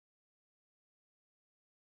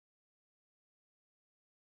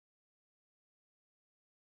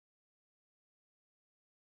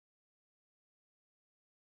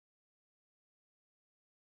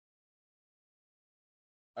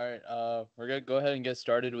All right, we're gonna go ahead and get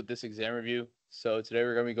started with this exam review. So today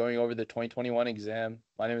we're gonna be going over the 2021 exam.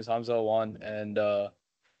 My name is Hamza Awan, and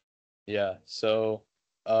yeah, so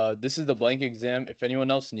this is the blank exam. If anyone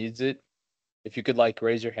else needs it, if you could like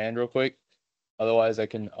raise your hand real quick. Otherwise,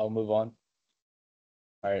 I'll move on.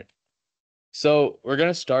 All right. So we're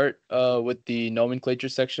gonna start with the nomenclature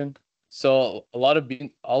section. So all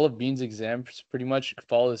of Bean's exams pretty much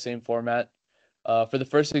follow the same format. For the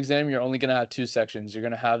first exam, you're only gonna have two sections. You're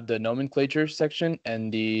gonna have the nomenclature section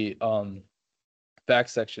and the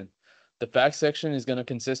facts section. The facts section is gonna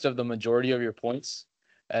consist of the majority of your points,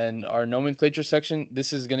 and our nomenclature section,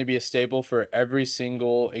 this is gonna be a staple for every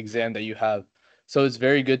single exam that you have. So it's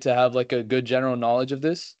very good to have like a good general knowledge of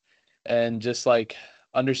this, and just like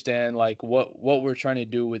understand like what we're trying to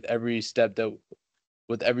do with every step that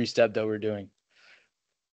we're doing.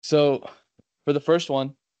 So for the first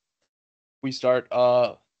one, we start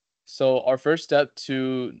so our first step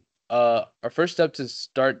to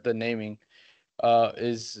start the naming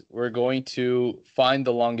is we're going to find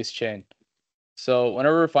the longest chain. So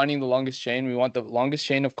whenever we're finding the longest chain, we want the longest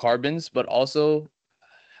chain of carbons, but also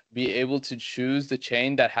be able to choose the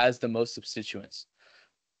chain that has the most substituents.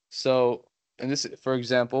 So in this, for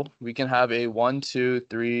example, we can have a 1, 2,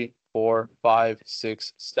 3, 4, 5,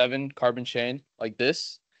 6, 7 carbon chain like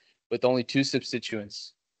this with only two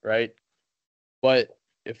substituents, right? But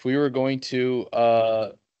if we were going to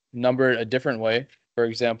number it a different way, for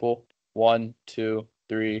example, 1, 2,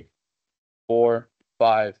 3, 4,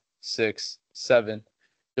 5, 6, 7,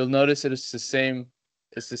 you'll notice that it's the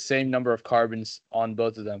same number of carbons on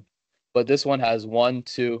both of them. But this one has 1,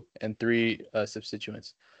 2, and 3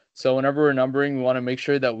 substituents. So whenever we're numbering, we want to make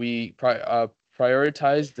sure that we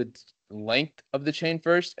prioritize the length of the chain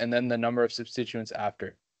first and then the number of substituents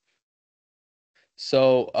after.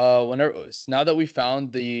 So now that we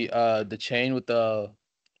found the chain with the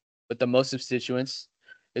most substituents,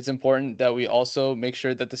 it's important that we also make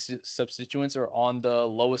sure that the substituents are on the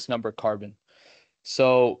lowest number carbon.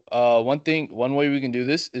 So one way we can do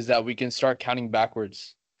this is that we can start counting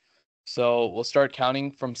backwards. So we'll start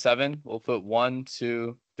counting from 7. We'll put 1,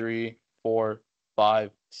 2, 3, 4,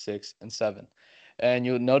 5, 6, and 7. And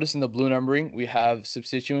you'll notice in the blue numbering, we have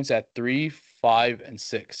substituents at 3, 5, and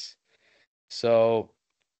 6. So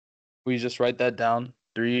we just write that down,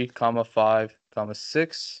 3, 5,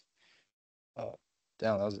 6.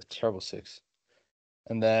 Damn, that was a terrible 6.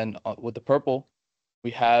 And then with the purple,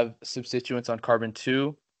 we have substituents on carbon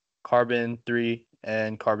 2, carbon 3,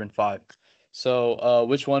 and carbon 5. So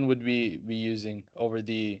which one would we be using over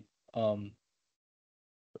the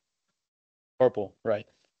purple, right?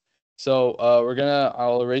 So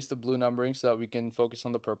I'll erase the blue numbering so that we can focus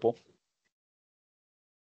on the purple.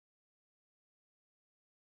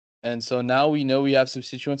 And so now we know we have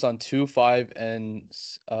substituents on 2, 5, and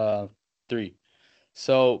 3.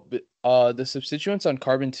 So the substituents on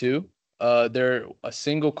carbon 2, they're a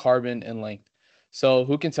single carbon in length. So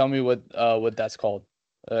who can tell me what that's called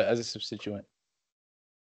as a substituent?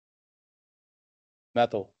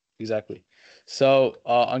 Methyl, exactly. So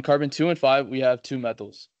on carbon 2 and 5, we have two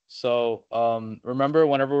methyls. So remember,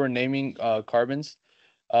 whenever we're naming carbons,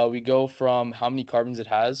 we go from how many carbons it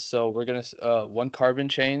has. So we're gonna one carbon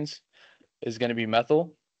chains is gonna be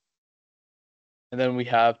methyl, and then we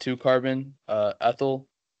have 2 carbon ethyl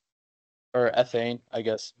or ethane, I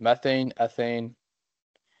guess, methane, ethane,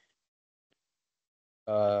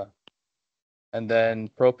 and then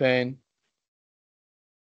propane.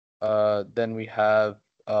 Then we have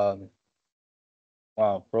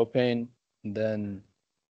propane, then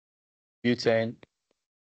butane,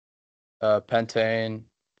 pentane,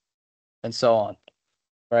 and so on,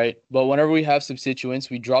 right? But whenever we have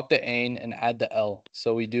substituents, we drop the ane and add the L.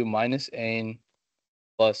 So we do minus ane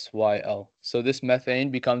plus YL. So this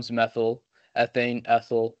methane becomes methyl, ethane,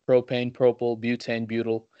 ethyl, propane, propyl, butane,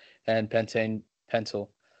 butyl, and pentane, pentyl.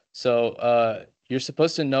 So you're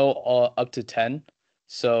supposed to know all up to 10.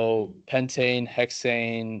 So pentane,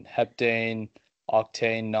 hexane, heptane,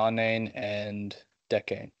 octane, nonane, and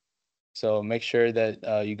decane. So make sure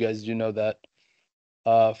that you guys do know that.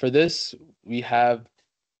 For this, we have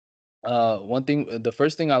the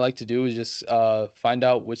first thing I like to do is just find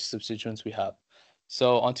out which substituents we have.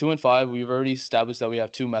 So on 2 and 5, we've already established that we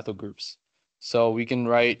have two methyl groups. So we can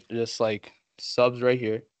write just like subs right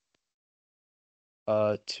here.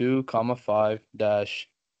 2, 5 dash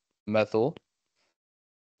methyl.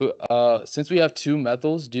 Since we have two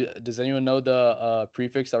methyls, does anyone know the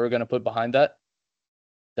prefix that we're gonna put behind that?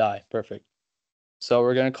 Di, perfect. So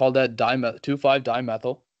we're gonna call that 2,5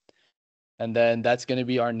 dimethyl. And then that's going to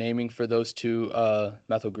be our naming for those two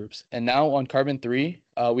methyl groups. And now on carbon 3,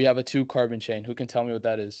 we have a 2-carbon chain. Who can tell me what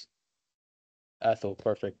that is? Ethyl,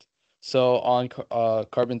 perfect. So on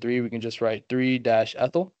carbon 3, we can just write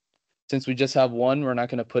 3-ethyl. Since we just have one, we're not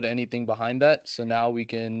going to put anything behind that. So now we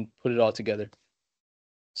can put it all together.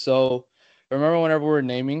 So remember, whenever we're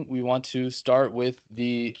naming, we want to start with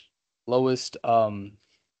the lowest. We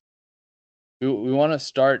want to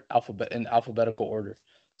start in alphabetical order.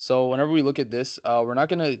 So whenever we look at this, we're not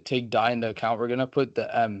going to take di into account. We're going to put the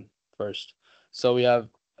M first. So we have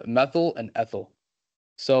methyl and ethyl.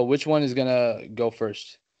 So which one is going to go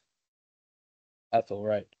first? Ethyl,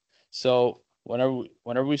 right. So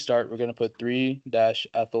whenever we start, we're going to put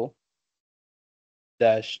 3-ethyl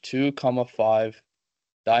 -2,5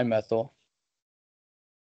 dimethyl.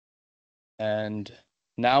 And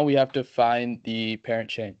now we have to find the parent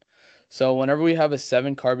chain. So whenever we have a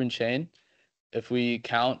 7-carbon chain, if we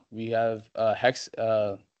count, we have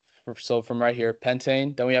so from right here,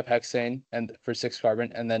 pentane, then we have hexane and for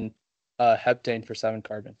 6-carbon, and then heptane for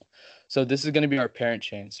 7-carbon. So this is going to be our parent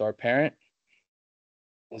chain. So our parent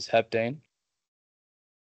is heptane.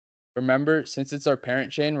 Remember, since it's our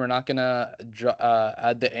parent chain, we're not gonna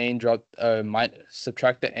add the ane,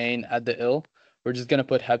 subtract the ane, add the il. We're just gonna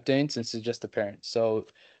put heptane since it's just the parent. So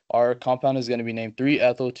our compound is gonna be named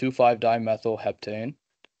 3-ethyl-2,5-dimethyl heptane.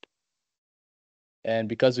 And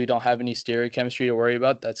because we don't have any stereochemistry to worry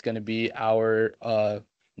about, that's gonna be our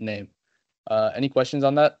name. Any questions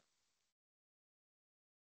on that?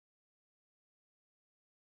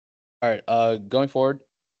 All right. Going forward,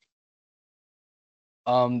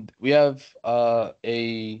 we have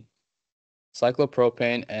a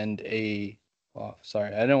cyclopropane and a. Oh,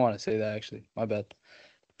 sorry, I didn't want to say that actually. My bad.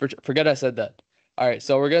 Forget I said that. All right,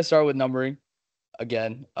 so we're gonna start with numbering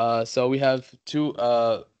again. So we have two.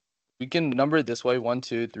 We can number it this way: 1,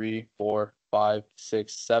 2, 3, 4, 5,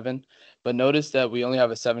 6, 7. But notice that we only have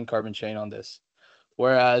a 7-carbon chain on this.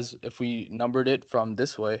 Whereas if we numbered it from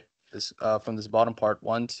this way, from this bottom part,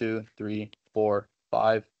 1, 2, 3, 4,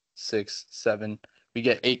 5, 6, 7, we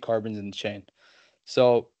get 8 carbons in the chain.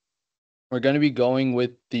 So we're going to be going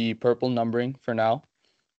with the purple numbering for now.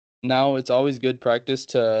 Now, it's always good practice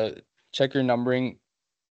to check your numbering,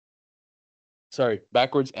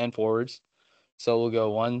 backwards and forwards. So we'll go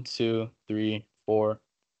 1, 2, 3, 4,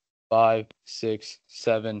 5, 6,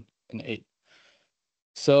 7, and 8.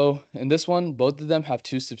 So in this one, both of them have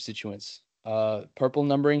 2 substituents. Purple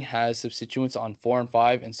numbering has substituents on 4 and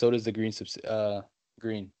 5, and so does the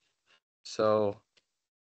green. So,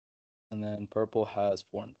 and then purple has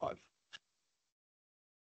 4 and 5.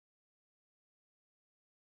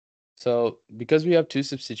 So because we have 2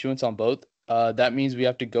 substituents on both, that means we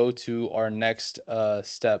have to go to our next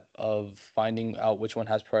step of finding out which one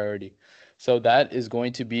has priority. So that is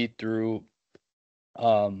going to be through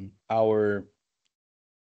alphabetical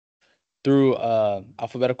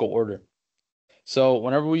order. So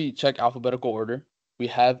whenever we check alphabetical order, we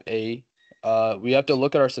have we have to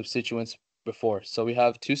look at our substituents before. So we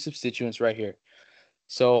have 2 substituents right here.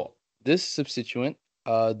 So this substituent,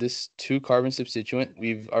 this 2-carbon substituent,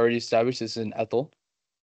 we've already established this is an ethyl.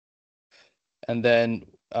 And then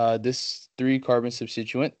this 3-carbon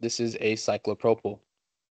substituent, this is a cyclopropyl.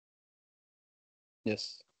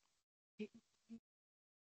 Yes.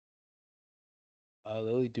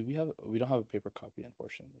 Lily, we don't have a paper copy,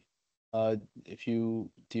 unfortunately. If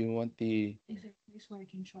you do you want the Is there a place where I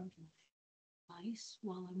can charge my ice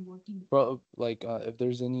while I'm working? like if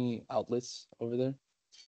there's any outlets over there,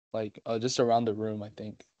 like just around the room, I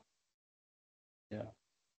think. Yeah.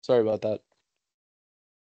 Sorry about that.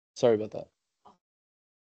 Sorry about that.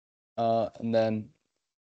 And then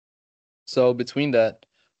so between that,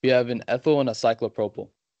 we have an ethyl and a cyclopropyl.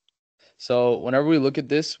 So whenever we look at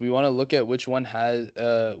this, we want to look at which one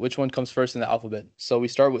comes first in the alphabet. So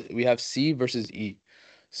we have C versus E.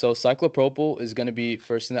 So cyclopropyl is going to be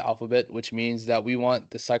first in the alphabet, which means that we want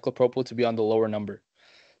the cyclopropyl to be on the lower number.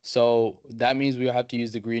 So that means we have to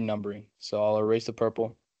use the green numbering. So I'll erase the purple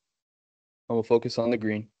and we'll focus on the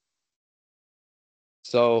green.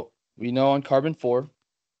 So we know on carbon 4,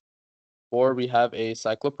 we have a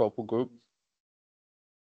cyclopropyl group.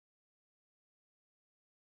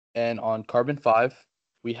 And on carbon 5,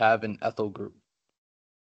 we have an ethyl group.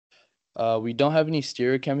 We don't have any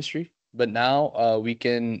stereochemistry, but now we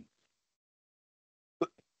can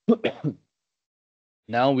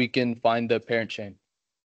now we can find the parent chain.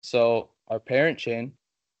 So our parent chain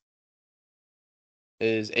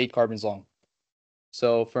is 8 carbons long.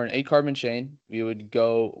 So for an 8-carbon chain, we would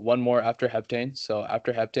go one more after heptane. So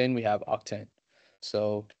after heptane, we have octane.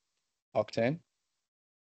 So octane.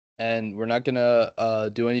 and we're not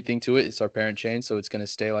gonna do anything to it. It's our parent chain, so it's gonna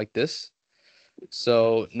stay like this.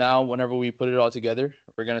 So now whenever we put it all together,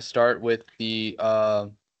 we're gonna start with the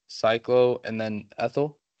cyclo and then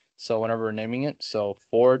ethyl. So whenever we're naming it, so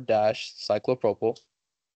 4-cyclopropyl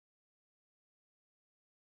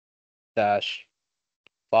dash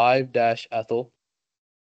 5-ethyl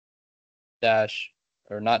dash,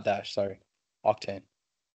 or not dash, sorry, octane.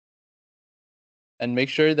 And make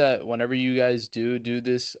sure that whenever you guys do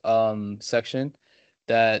this section,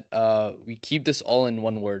 that we keep this all in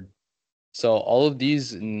one word. So all of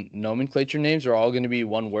these nomenclature names are all going to be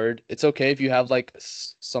one word. It's okay if you have like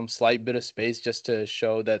some slight bit of space just to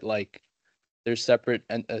show that like there's separate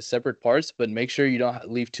and separate parts, but make sure you don't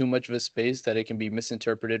leave too much of a space that it can be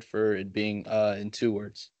misinterpreted for it being in two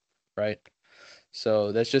words, right?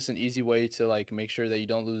 So that's just an easy way to like make sure that you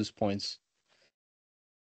don't lose points.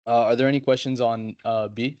 Are there any questions on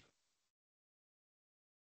B?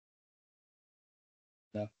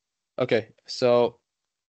 No. Okay, so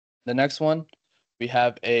the next one, we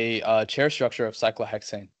have a chair structure of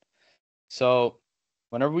cyclohexane. So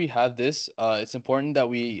whenever we have this, it's important that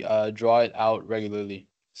we draw it out regularly.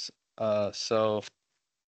 So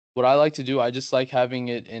what I like to do, I just like having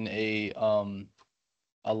it in a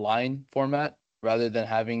line format rather than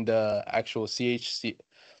having the actual CHC,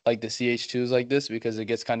 like the CH2s like this, because it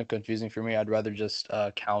gets kind of confusing for me. I'd rather just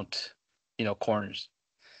count, corners.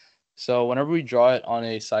 So whenever we draw it on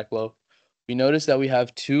a cyclo, we notice that we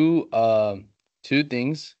have two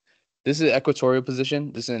things. This is equatorial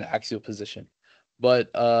position, this is an axial position. But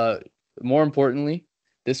more importantly,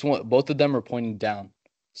 this one, both of them are pointing down.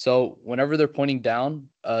 So whenever they're pointing down,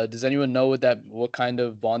 does anyone know what kind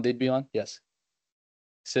of bond they'd be on? Yes,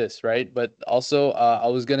 cis, right? But also, I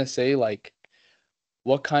was gonna say like,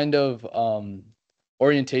 what kind of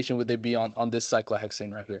orientation would they be on this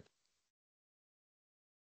cyclohexane right here?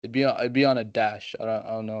 It'd be on a dash. I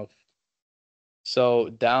don't know if so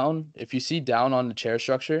down. If you see down on the chair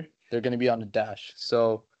structure, they're gonna be on a dash.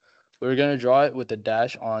 So we're gonna draw it with a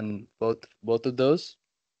dash on both of those.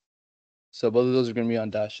 So both of those are gonna be on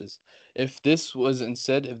dashes. If this was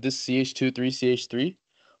instead, if this CH2 3 CH3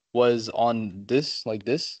 was on this like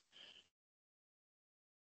this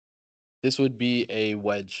would be a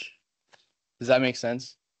wedge. Does that make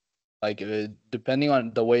sense? Like depending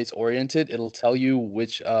on the way it's oriented, it'll tell you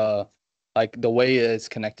which like the way it's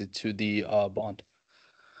connected to the bond.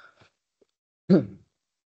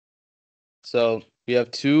 So we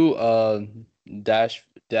have two dash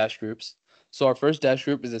groups. So our first dash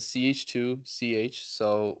group is a CH2CH.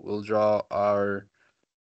 So we'll draw our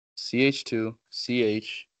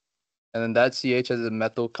CH2CH, and then that CH has a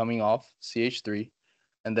methyl coming off CH3,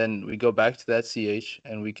 and then we go back to that CH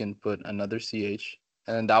and we can put another CH,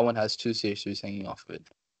 and then that one has two CH3s hanging off of it.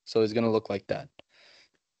 So it's gonna look like that.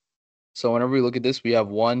 So whenever we look at this, we have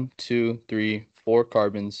 1, 2, 3, 4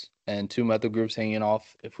 carbons and two methyl groups hanging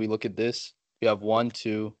off. If we look at this, we have 1,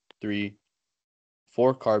 2, 3,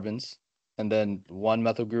 4 carbons, and then one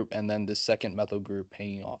methyl group, and then the second methyl group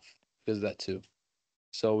hanging off because of that too.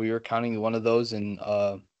 So we were counting one of those in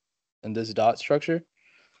this dot structure.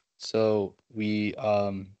 So we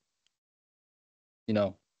you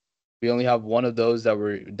know we only have one of those that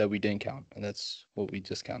we didn't count, and that's what we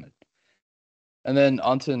just counted. And then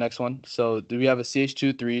on to the next one. So do we have a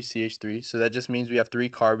CH2 3 CH3? So that just means we have three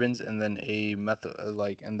carbons and then a methyl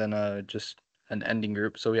and then just an ending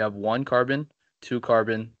group. So we have one carbon, two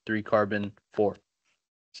carbon, three carbon, four.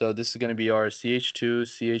 So this is going to be our CH2,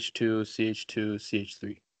 CH2, CH2,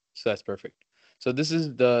 CH3. So that's perfect. So this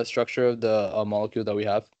is the structure of the molecule that we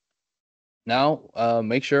have. Now,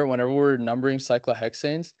 make sure whenever we're numbering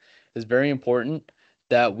cyclohexanes, it's very important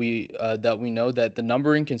that we know that the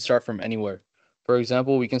numbering can start from anywhere. For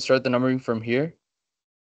example, we can start the numbering from here,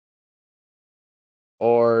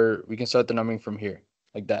 or we can start the numbering from here,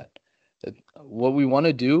 like that. What we want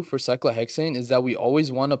to do for cyclohexane is that we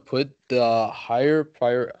always want to put the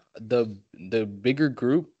the bigger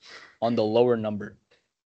group on the lower number.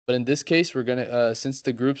 But in this case, we're gonna since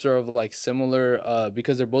the groups are of like similar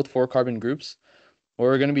because they're both four carbon groups, what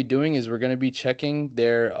we're gonna be doing is we're gonna be checking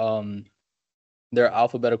their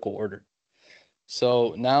alphabetical order.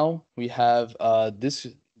 So now we have this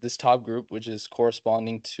top group, which is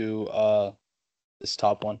corresponding to this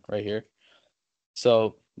top one right here.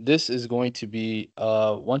 So this is going to be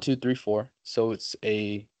 1, 2, 3, 4. So it's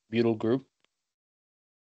a butyl group,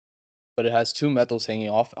 but it has two methyls hanging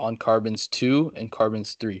off on carbons 2 and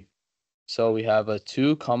carbons 3. So we have a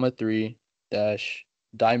 2, 3 dash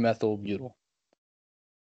dimethyl butyl.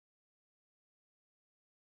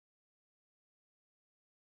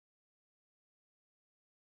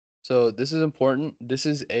 So this is important. This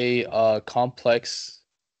is a complex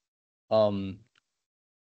um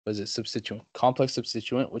what is it, substituent, complex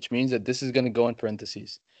substituent, which means that this is going to go in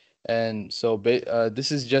parentheses. And so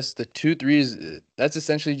this is just the 2 3 is that's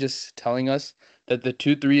essentially just telling us that the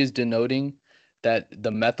 2 3 is denoting that the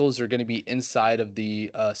methyls are going to be inside of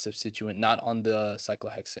the substituent, not on the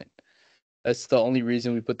cyclohexane. That's the only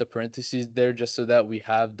reason we put the parentheses there, just so that we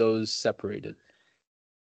have those separated.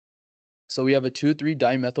 So we have a 2,3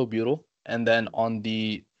 dimethylbutyl, and then on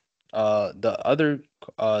uh the other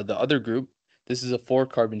the other group, this is a 4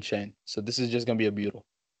 carbon chain. So this is just gonna be a butyl.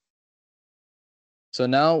 So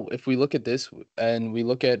now if we look at this and we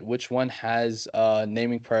look at which one has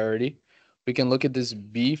naming priority, we can look at this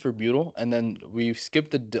B for butyl, and then we skip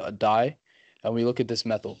the di and we look at this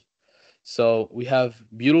methyl. So we have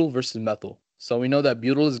butyl versus methyl. So we know that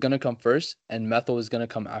butyl is going to come first and methyl is going to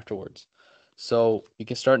come afterwards. So we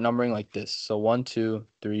can start numbering like this. So 1, 2,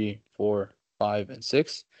 3, 4, 5, and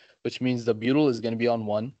 6, which means the butyl is going to be on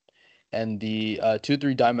 1 and the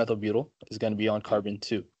 2,3 dimethyl is going to be on carbon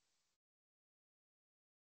 2.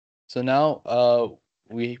 So now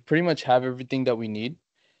we pretty much have everything that we need.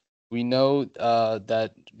 We know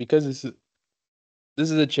that because this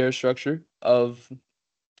is a chair structure of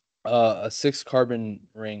a 6 carbon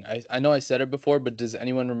ring. I know I said it before, but does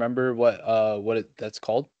anyone remember what that's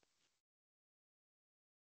called?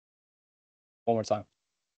 One more time.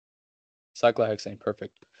 Cyclohexane.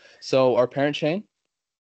 Perfect. So our parent chain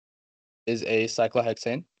is a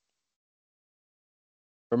cyclohexane.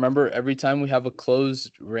 Remember, every time we have a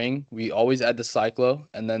closed ring, we always add the cyclo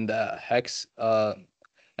and then the hex,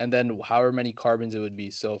 and then however many carbons it would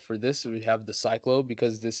be. So for this, we have the cyclo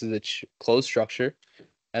because this is a closed structure,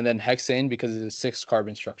 and then hexane because it's a 6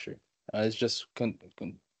 carbon structure. It's just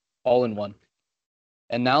all in one.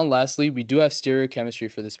 And now lastly, we do have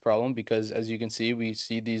stereochemistry for this problem because as you can see, we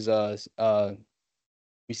see the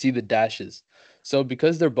dashes. So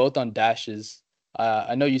because they're both on dashes,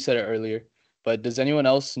 I know you said it earlier, but does anyone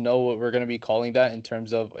else know what we're going to be calling that in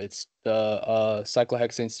terms of it's the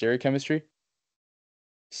cyclohexane stereochemistry?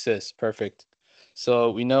 Cis, perfect.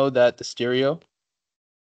 So we know that the stereo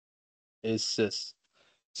is cis.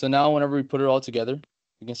 So now whenever we put it all together,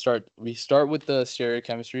 we start with the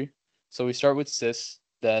stereochemistry. So we start with cis,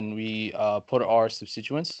 then we put our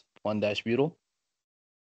substituents, 1 dash butyl,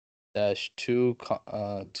 dash 2,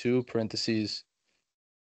 2 parentheses,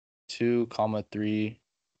 2 comma 3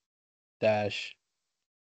 dash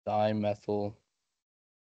dimethyl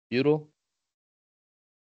butyl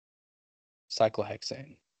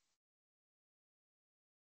cyclohexane.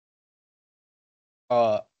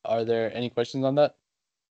 Are there any questions on that?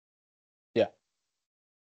 Yeah.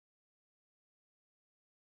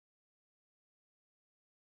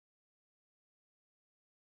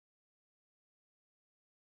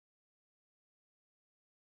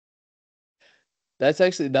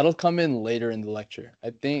 That'll come in later in the lecture.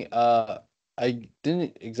 I think I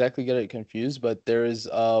didn't exactly get it confused, but there is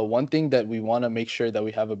one thing that we want to make sure that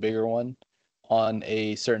we have a bigger one on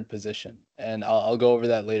a certain position. And I'll go over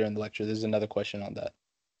that later in the lecture. There's another question on that.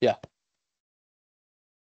 Yeah.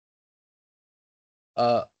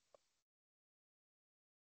 Uh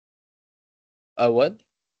what?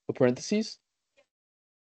 The parentheses?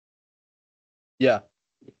 Yeah.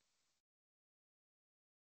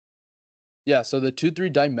 Yeah, so the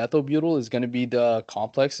 2,3 dimethylbutyl is going to be the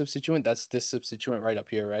complex substituent. That's this substituent right up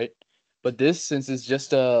here, right? But this, since it's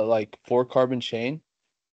just a like 4 carbon chain,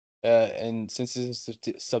 and since it's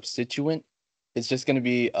a substituent, it's just going to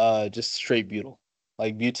be just straight butyl,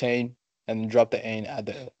 like butane, and then drop the ane, add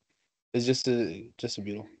the. It's just a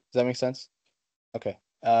butyl. Does that make sense? Okay.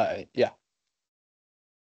 Yeah.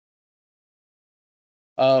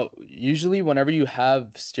 Usually whenever you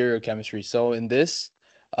have stereochemistry, so in this,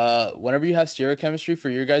 whenever you have stereochemistry for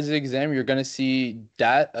your guys' exam, you're gonna see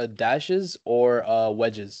dashes or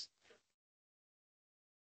wedges.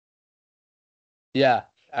 Yeah,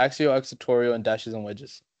 axial, equatorial, and dashes and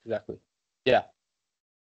wedges. Exactly. Yeah,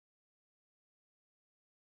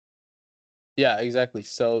 yeah, exactly.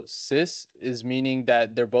 So cis is meaning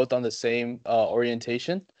that they're both on the same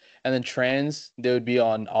orientation, and then trans they would be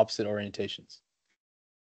on opposite orientations.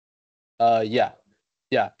 Yeah,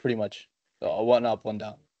 yeah, pretty much. One up, one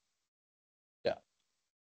down. Yeah.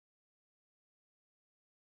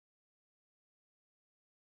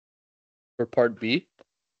 For part B,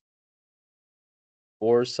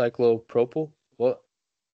 or cyclopropyl. What?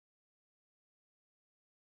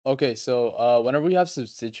 Okay, so whenever we have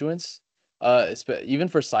substituents, even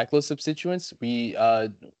for cyclosubstituents,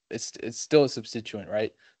 it's still a substituent,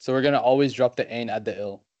 right? So we're gonna always drop the ane at the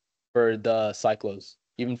ill for the cyclos,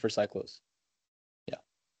 even for cyclos. Yeah.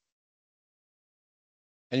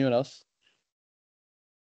 Anyone else?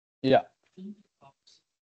 Yeah.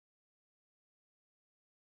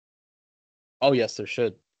 Oh, yes, there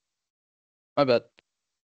should. My bad.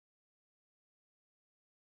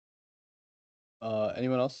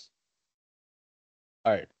 Anyone else?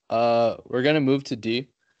 All right. We're gonna move to D.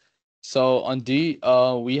 So on D,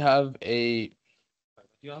 we have a Do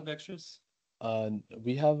you have extras?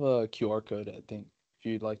 we have a QR code, I think, if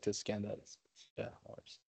you'd like to scan that. Yeah, no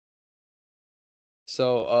worries.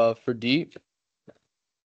 So for D,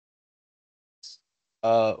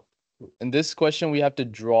 uh in this question we have to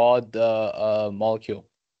draw the molecule.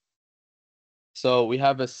 So we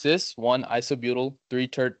have a cis 1 isobutyl 3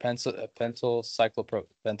 tert pencil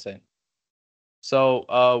cyclopentane. So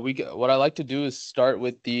what I like to do is start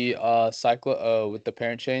with the with the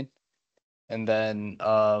parent chain, and then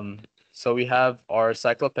so we have our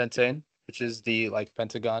cyclopentane, which is the like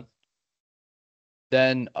pentagon.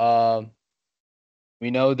 Then we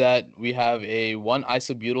know that we have a 1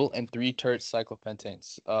 isobutyl and 3 tert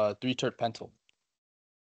cyclopentanes, 3 tert pentyl.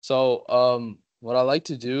 So what I like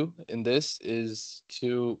to do in this is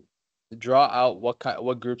to draw out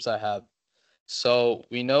what groups I have. So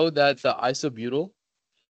we know that the isobutyl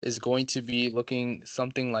is going to be looking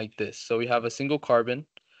something like this. So we have a single carbon,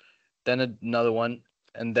 then another one,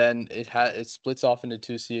 and then it splits off into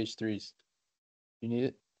two CH3s. You need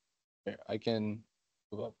it? Here, I can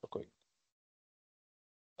move up real quick.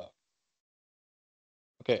 Oh.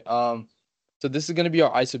 Okay, so this is gonna be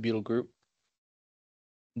our isobutyl group.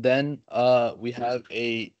 Then we have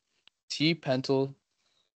a T-pentyl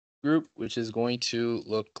group, which is going to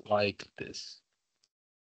look like this.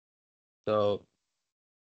 So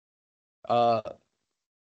uh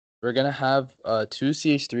we're gonna have two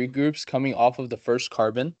CH3 groups coming off of the first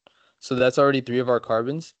carbon. So that's already 3 of our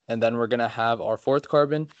carbons, and then we're gonna have our 4th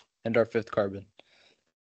carbon and our 5th carbon.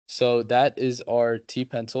 So that is our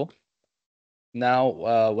T-pentyl.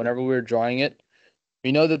 Now, whenever we're drawing it,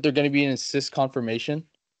 we know that they're going to be in a cis conformation.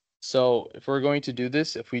 So if we're going to do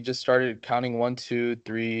this, if we just started counting 1, 2,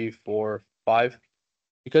 3, 4, 5,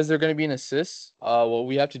 because they're going to be in a cis, what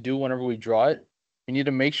we have to do whenever we draw it, we need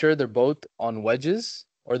to make sure they're both on wedges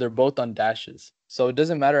or they're both on dashes. So it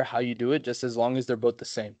doesn't matter how you do it, just as long as they're both the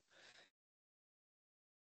same.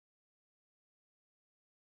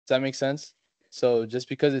 Does that make sense? So just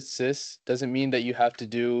because it's cis doesn't mean that you have to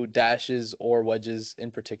do dashes or wedges in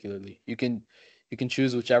particularly. You can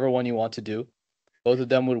choose whichever one you want to do. Both of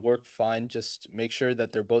them would work fine. Just make sure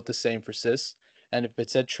that they're both the same for cis. And if it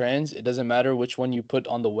said trans, it doesn't matter which one you put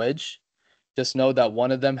on the wedge. Just know that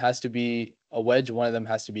one of them has to be a wedge, one of them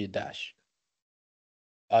has to be a dash.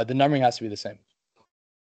 The numbering has to be the same.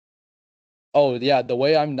 Oh yeah, the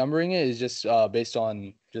way I'm numbering it is just based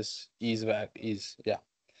on just ease. Yeah.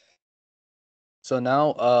 So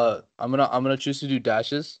now I'm gonna choose to do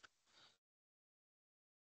dashes.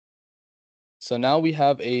 So now we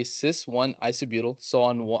have a cis 1 isobutyl. So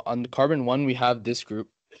on carbon 1 we have this group.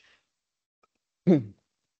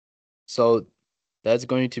 So that's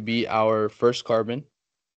going to be our first carbon.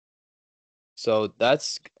 So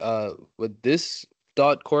that's what this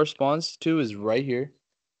dot corresponds to is right here.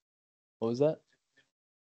 What was that?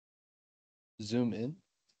 Zoom in.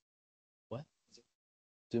 What?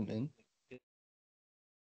 Zoom in.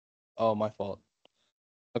 Oh, my fault.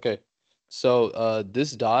 Okay. So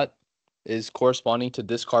this dot is corresponding to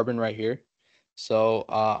this carbon right here. So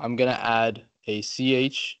I'm gonna add a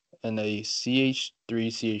CH and a CH3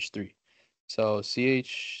 CH3. So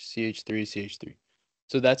CH CH3 CH3.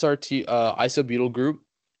 So that's our isobutyl group.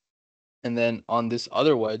 And then on this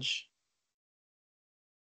other wedge,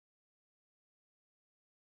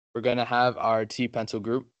 we're gonna have our T-pentyl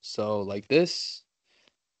group. So like this,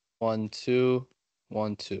 1, 2,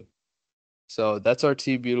 1, 2. So that's our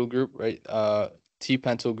T-butyl group, right?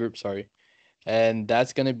 T-pentyl group, sorry. And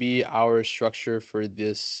that's gonna be our structure for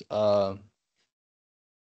this. Yeah,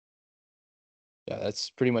 that's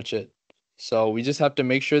pretty much it. So we just have to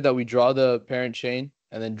make sure that we draw the parent chain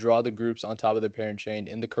and then draw the groups on top of the parent chain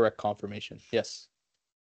in the correct conformation. Yes.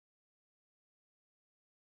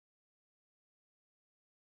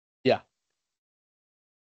 Yeah.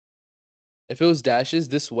 If it was dashes,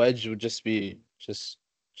 this wedge would just be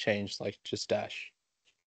changed, like just dash.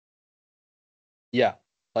 Yeah.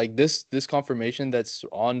 Like this conformation that's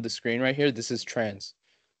on the screen right here, this is trans,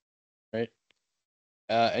 right?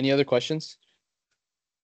 Any other questions?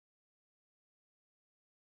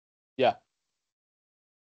 Yeah.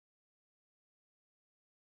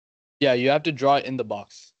 Yeah, you have to draw it in the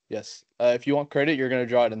box. Yes. If you want credit, you're gonna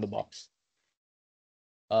draw it in the box.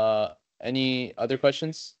 Uh, any other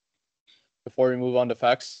questions before we move on to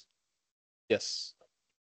facts? Yes.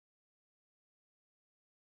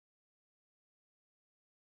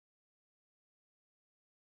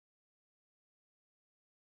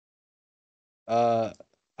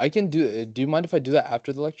 I can do you mind if I do that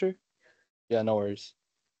after the lecture? Yeah, no worries.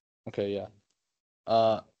 Okay, yeah.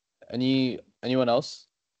 Uh, anyone else?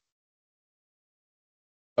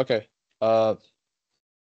 Okay. Uh,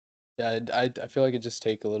 yeah, I feel like it just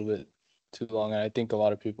take a little bit too long, and I think a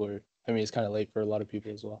lot of people are. I mean, it's kind of late for a lot of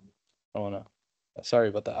people as well. I don't wanna. Sorry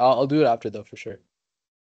about that. I'll do it after though for sure.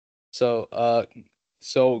 So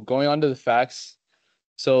so going on to the facts.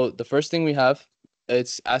 So the first thing we have,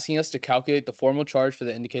 it's asking us to calculate the formal charge for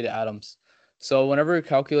the indicated atoms. So whenever we're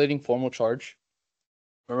calculating formal charge,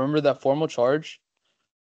 remember that formal charge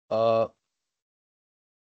uh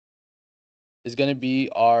is going to be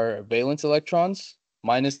our valence electrons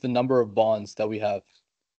minus the number of bonds that we have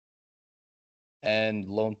and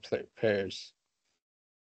lone pairs.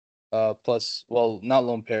 Plus, well, not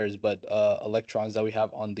lone pairs, but electrons that we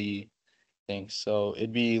have on the thing. So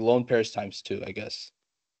it'd be lone pairs times 2, I guess.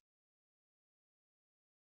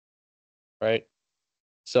 Right?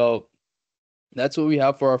 So that's what we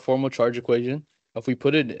have for our formal charge equation. If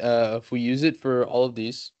we use it for all of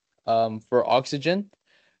these, for oxygen,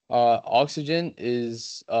 oxygen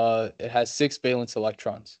is it has 6 valence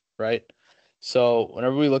electrons, right? So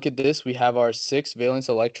whenever we look at this, we have our 6 valence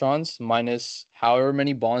electrons minus however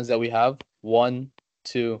many bonds that we have, 1,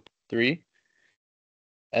 2, 3.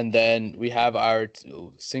 And then we have our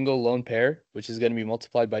single lone pair, which is going to be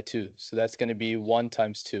multiplied by 2. So that's going to be 1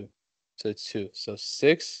 times 2. So it's 2. So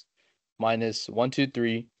 6 minus 1, 2,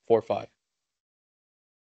 3, 4, 5.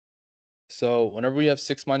 So whenever we have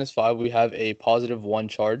 6 minus 5, we have a positive 1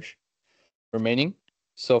 charge remaining.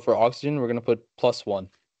 So for oxygen, we're going to put plus 1.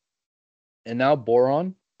 And now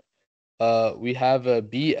boron, we have a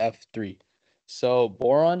BF3. So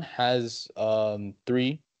boron has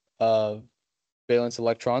 3 valence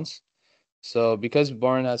electrons. So because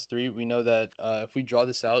boron has 3, we know that if we draw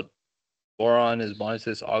this out, boron is bonded to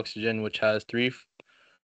this oxygen, which has 3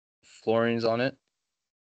 fluorines on it.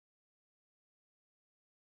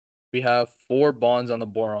 We have 4 bonds on the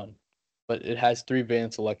boron, but it has 3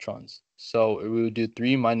 valence electrons. So we would do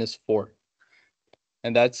 3 minus 4.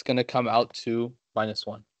 And that's going to come out to minus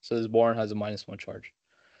 1. So this boron has a minus 1 charge.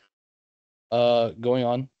 Going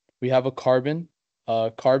on, we have a carbon.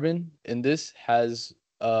 Carbon in this has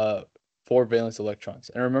 4 valence electrons.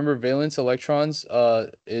 And remember, valence electrons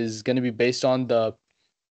is going to be based on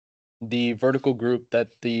the vertical group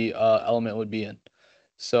that the element would be in.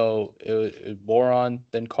 So boron,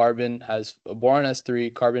 then boron has 3,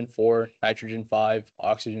 carbon 4, nitrogen 5,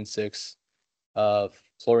 oxygen 6,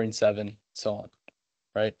 fluorine 7, so on,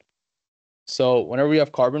 right? So whenever we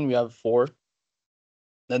have carbon, we have 4.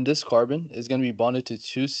 Then this carbon is going to be bonded to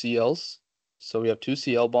 2 Cls. So we have 2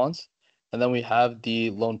 Cl bonds, and then we have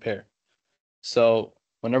the lone pair. So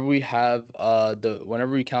whenever we count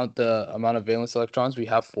the amount of valence electrons, we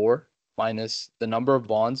have 4 minus the number of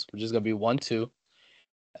bonds, which is going to be 1, 2,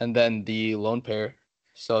 and then the lone pair.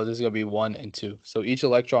 So this is going to be 1 and 2. So each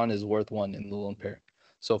electron is worth 1 in the lone pair.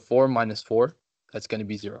 So 4 minus 4, that's going to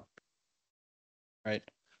be 0. Right?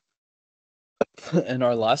 And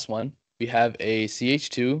our last one, we have a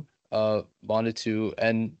CH2 bonded to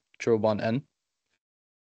N triple bond N.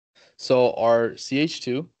 So our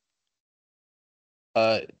CH2,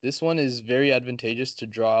 this one is very advantageous to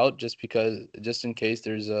draw out just in case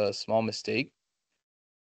there's a small mistake.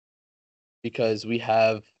 Because we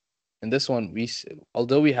have, in this one,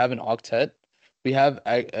 although we have an octet, we have,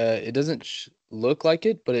 it doesn't look like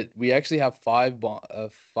it, but we actually have 5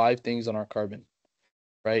 things on our carbon,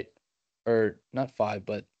 right? Or not 5,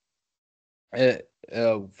 but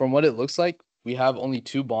from what it looks like, we have only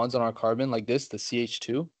 2 bonds on our carbon like this, the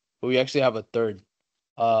CH2, but we actually have a third.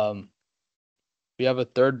 We have a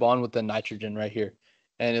third bond with the nitrogen right here.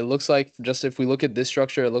 And it looks like, just if we look at this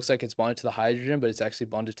structure, it looks like it's bonded to the hydrogen, but it's actually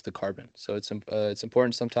bonded to the carbon. So it's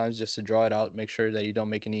important sometimes just to draw it out, make sure that you don't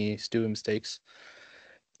make any stupid mistakes.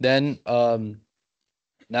 Then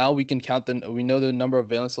now we know the number of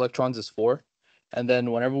valence electrons is 4. And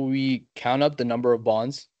then whenever we count up the number of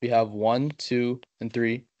bonds, we have 1, 2, and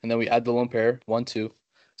 3. And then we add the lone pair, 1, 2.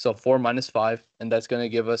 So 4 minus 5, and that's going to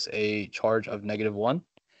give us a charge of -1.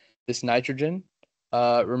 This nitrogen,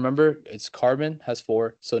 remember, it's carbon has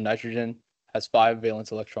 4, so nitrogen has 5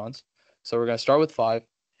 valence electrons. So we're going to start with 5.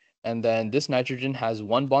 And then this nitrogen has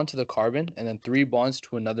 1 bond to the carbon and then 3 bonds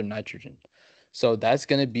to another nitrogen. So that's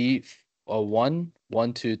going to be a 1,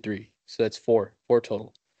 1, 2, 3. So that's 4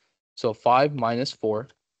 total. So 5 minus 4,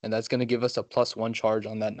 and that's going to give us a +1 charge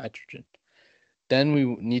on that nitrogen. Then we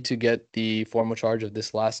need to get the formal charge of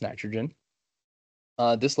this last nitrogen.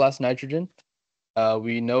 This last nitrogen,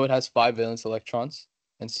 we know it has 5 valence electrons,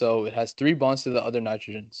 and so it has 3 bonds to the other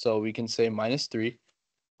nitrogen. So we can say -3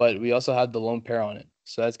 but we also have the lone pair on it.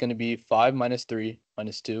 So that's going to be 5 minus 3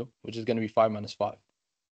 minus 2, which is going to be 5 minus 5.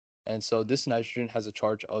 And so this nitrogen has a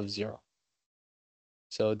charge of 0.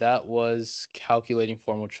 So that was calculating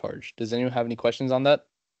formal charge. Does anyone have any questions on that?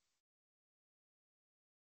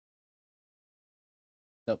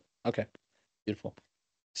 Nope. Okay. Beautiful.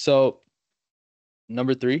 So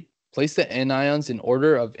number 3, place the anions in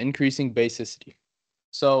order of increasing basicity.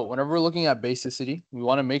 So whenever we're looking at basicity, we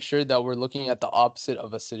want to make sure that we're looking at the opposite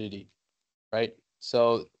of acidity, right?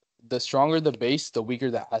 So the stronger the base, the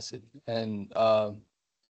weaker the acid, and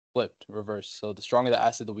flipped, reverse. So the stronger the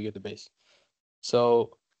acid, the weaker the base.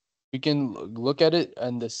 So we can look at it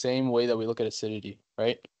in the same way that we look at acidity,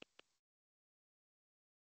 right?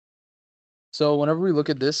 So whenever we look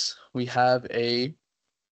at this, we have a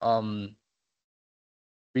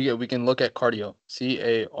we can look at cardio,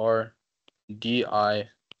 CARDIO.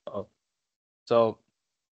 So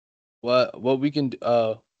what we can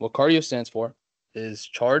what cardio stands for is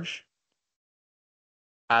charge,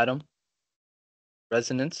 atom,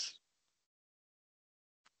 resonance,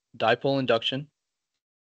 dipole induction,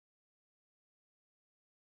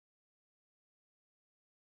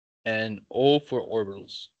 and O for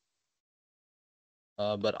orbitals.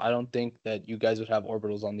 But I don't think that you guys would have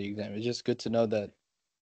orbitals on the exam. It's just good to know that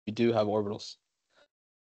you do have orbitals.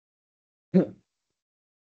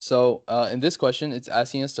 So in this question, it's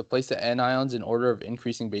asking us to place the anions in order of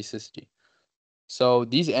increasing basicity. So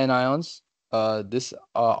these anions, this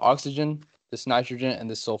oxygen, this nitrogen, and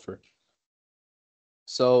this sulfur.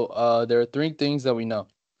 So there are 3 things that we know.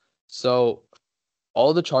 So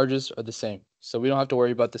all the charges are the same. So we don't have to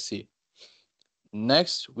worry about the C.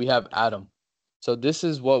 Next, we have atom. So this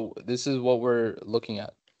is what we're looking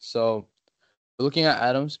at. So we're looking at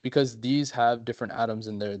atoms because these have different atoms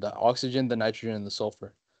in there, the oxygen, the nitrogen, and the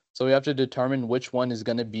sulfur. So we have to determine which one is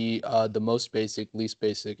going to be the most basic, least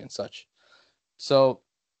basic, and such. So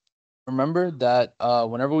remember that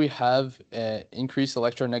whenever we have increased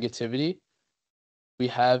electronegativity, we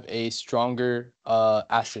have a stronger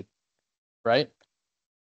acid, right?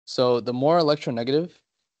 So the more electronegative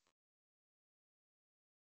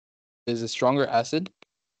is a stronger acid,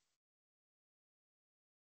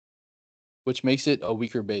 which makes it a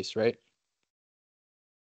weaker base, right?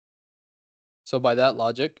 So by that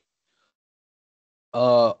logic,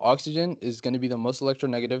 oxygen is going to be the most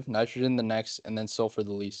electronegative, nitrogen the next, and then sulfur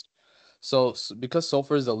the least. So because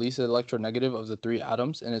sulfur is the least electronegative of the 3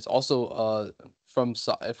 atoms, and it's also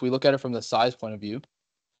if we look at it from the size point of view,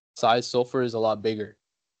 sulfur is a lot bigger,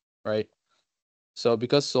 right? So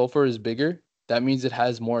because sulfur is bigger, that means it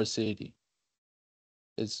has more acidity.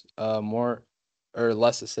 It's more or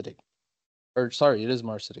less acidic. Or sorry, it is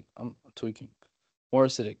more acidic. I'm tweaking. More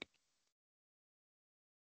acidic.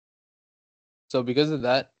 So because of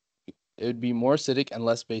that, it would be more acidic and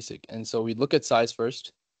less basic. And so we look at size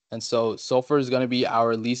first. And so sulfur is going to be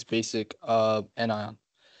our least basic anion.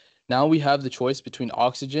 Now we have the choice between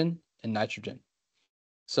oxygen and nitrogen.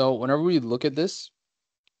 So whenever we look at this,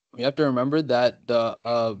 we have to remember that the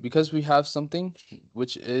because we have something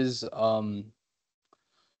which is whenever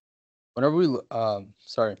we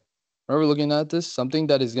whenever we're looking at this, something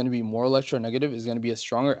that is going to be more electronegative is going to be a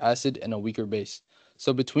stronger acid and a weaker base.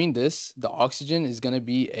 So between this, the oxygen is going to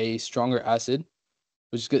be a stronger acid,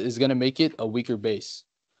 which is going to make it a weaker base.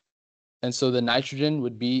 And so the nitrogen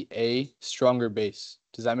would be a stronger base.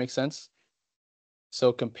 Does that make sense?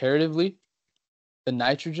 So comparatively, the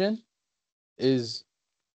nitrogen is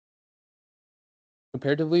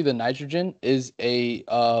a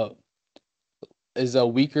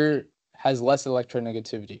weaker, has less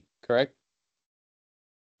electronegativity, correct?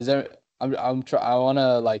 Is there I want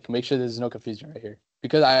to like make sure there's no confusion right here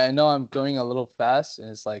because I know I'm going a little fast and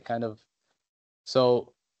it's like kind of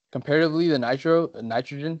so comparatively the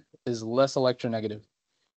nitrogen is less electronegative,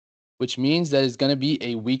 which means that it's going to be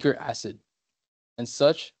a weaker acid and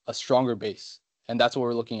such a stronger base, and that's what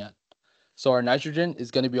we're looking at. So our nitrogen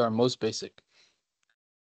is going to be our most basic,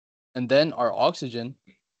 and then our oxygen,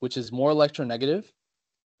 which is more electronegative,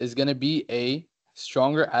 is going to be a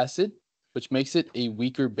stronger acid, which makes it a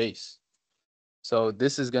weaker base. So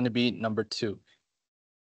this is going to be number 2.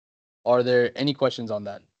 Are there any questions on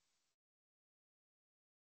that?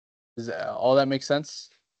 Does all that make sense?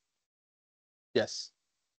 Yes.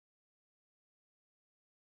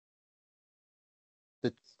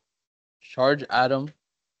 The charge, atom,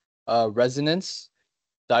 resonance,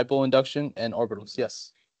 dipole induction, and orbitals.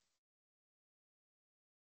 Yes.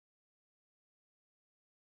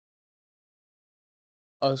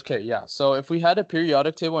 Okay, yeah. So if we had a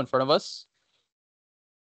periodic table in front of us,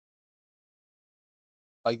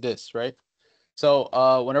 like this, right? So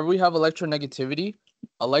whenever we have electronegativity,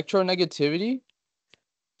 electronegativity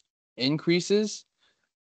increases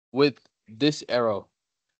with this arrow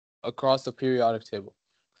across the periodic table.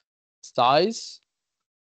 Size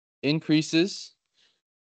increases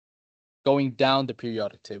going down the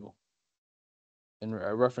periodic table in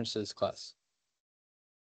reference to this class.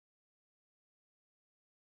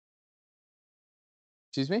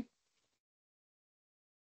 Excuse me?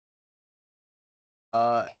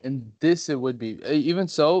 In this it would be even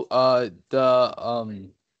so.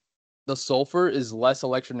 The sulfur is less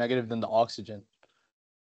electronegative than the oxygen,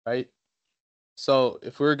 right? So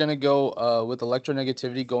if we're gonna go with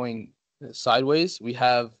electronegativity going sideways, we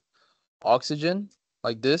have oxygen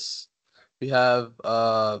like this. We have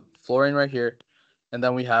fluorine right here, and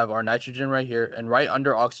then we have our nitrogen right here, and right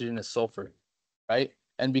under oxygen is sulfur, right?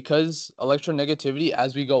 And because electronegativity,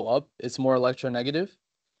 as we go up, it's more electronegative.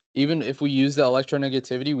 Even if we use the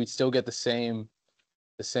electronegativity, we'd still get the same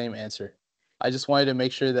answer. I just wanted to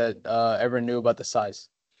make sure that everyone knew about the size.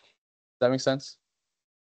 Does that make sense?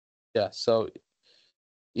 Yeah, so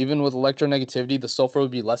even with electronegativity, the sulfur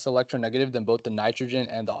would be less electronegative than both the nitrogen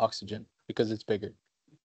and the oxygen because it's bigger.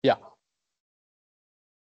 Yeah.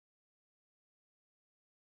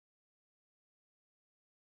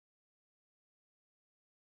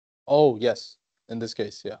 Oh, yes. In this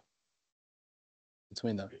case, yeah.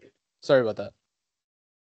 Between them. Sorry about that.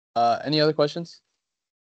 Any other questions?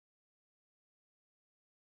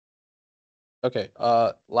 Okay.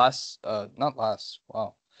 Not last.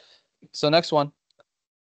 Wow. So next one.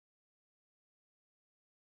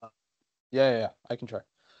 Yeah, I can try.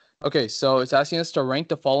 Okay, so it's asking us to rank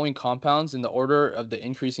the following compounds in the order of the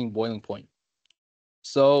increasing boiling point.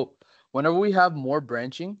 So whenever we have more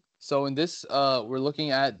branching, so in this, we're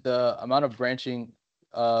looking at the amount of branching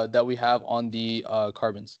that we have on the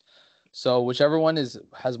carbons. So whichever one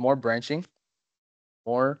has more branching,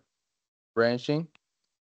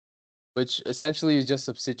 which essentially is just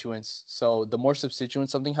substituents. So the more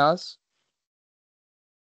substituents something has,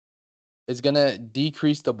 it's gonna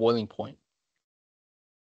decrease the boiling point,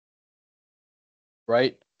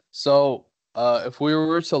 right? So if we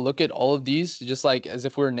were to look at all of these, just like as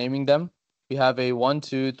if we were naming them, we have a 1,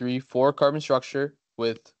 2, 3, 4 carbon structure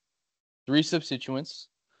with 3 substituents,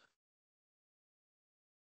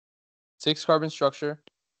 6 carbon structure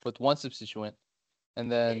with 1 substituent,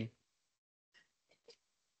 and then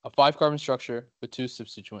a 5 carbon structure with 2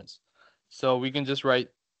 substituents. So we can just write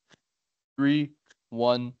 3,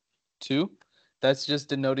 1, 2. That's just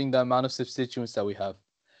denoting the amount of substituents that we have.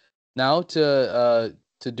 Now to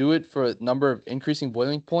do it for a number of increasing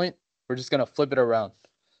boiling point, we're just gonna flip it around.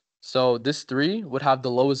 So this 3 would have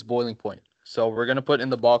the lowest boiling point. So we're gonna put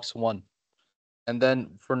in the box 1. And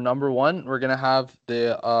then for number 1, we're gonna have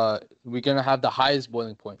the highest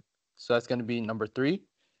boiling point. So that's gonna be number 3.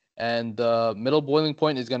 And the middle boiling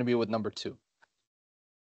point is gonna be with number 2.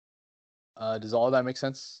 Does all that make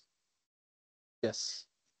sense? Yes.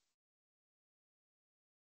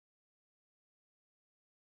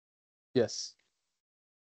 Yes.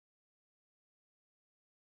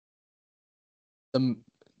 The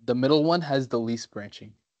the middle one has the least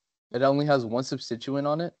branching. It only has 1 substituent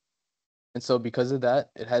on it. And so because of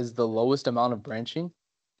that, it has the lowest amount of branching,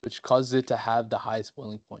 which causes it to have the highest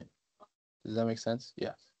boiling point. Does that make sense?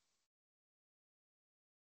 Yeah.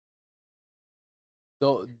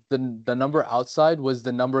 So the number outside was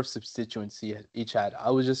the number of substituents each had. I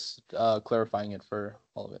was just clarifying it for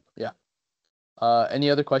all of it. Yeah. Any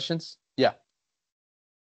other questions? Yeah.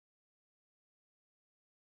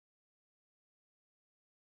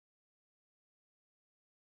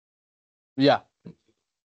 Yeah.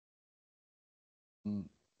 Mm,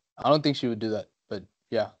 I don't think she would do that, but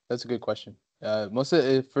yeah, that's a good question. Most of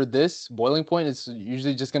it, for this boiling point, it's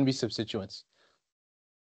usually just going to be substituents.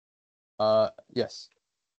 Yes.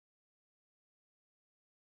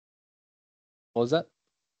 What was that?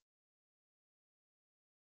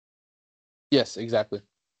 Yes, exactly.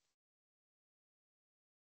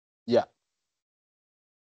 Yeah.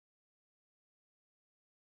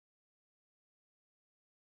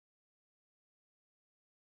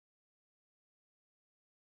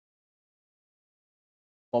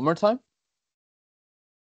 One more time.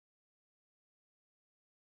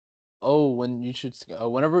 Oh, when you should,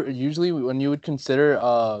 whenever, usually when you would consider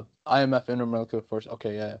IMF intermolecular force.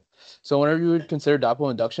 Okay, yeah. So whenever you would consider dipole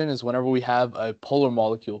induction is whenever we have a polar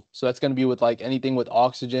molecule. So that's going to be with like anything with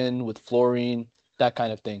oxygen, with fluorine, that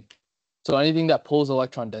kind of thing. So anything that pulls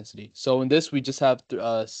electron density. So in this, we just have 3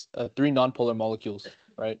 nonpolar molecules,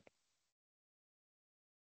 right?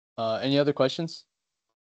 Any other questions?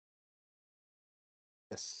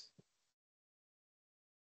 Yes.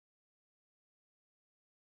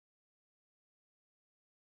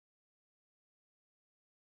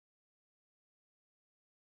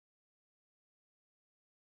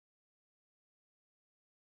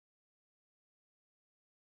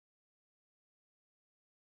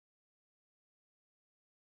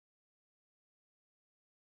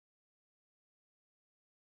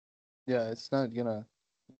 Yeah, it's not gonna.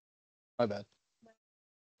 My bad.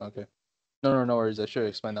 Okay. No, no worries. I should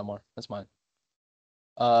explain that more. That's mine.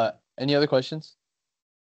 Any other questions?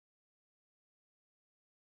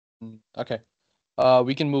 Okay.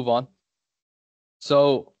 We can move on.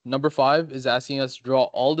 So number 5 is asking us to draw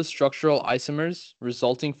all the structural isomers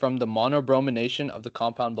resulting from the monobromination of the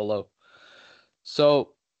compound below.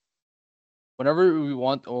 So whenever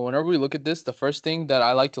we look at this, the first thing that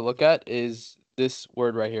I like to look at is this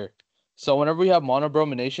word right here. So whenever we have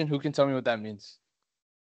monobromination, who can tell me what that means?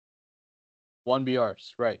 1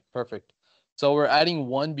 BRs, right? Perfect. So we're adding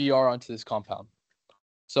 1 BR onto this compound.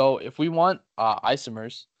 So if we want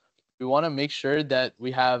isomers, we want to make sure that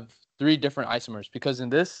we have 3 different isomers, because in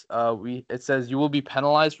this it says you will be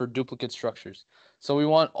penalized for duplicate structures. So we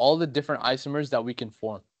want all the different isomers that we can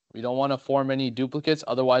form. We don't want to form any duplicates,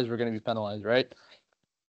 otherwise we're going to be penalized, right?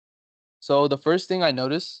 So the first thing I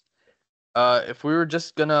notice, if we were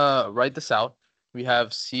just gonna write this out, we have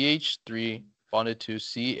CH3 bonded to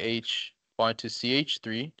CH bonded to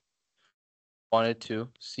CH3 bonded to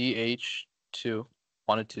CH2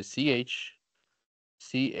 bonded to CH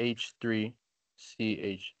CH3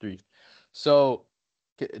 CH3. So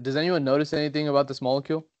does anyone notice anything about this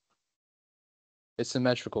molecule? It's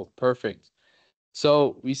symmetrical. Perfect.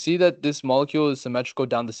 So we see that this molecule is symmetrical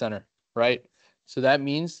down the center, right? So that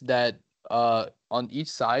means that on each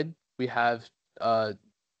side we have uh,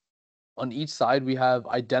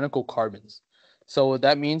 identical carbons. So what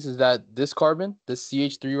that means is that this carbon, this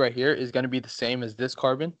CH3 right here, is going to be the same as this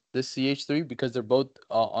carbon, this CH3, because they're both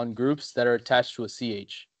on groups that are attached to a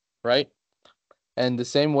CH, right? And the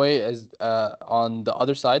same way as on the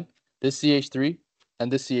other side, this CH3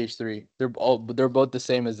 and this CH3, they're both the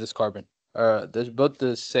same as this carbon. They're both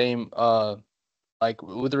the same like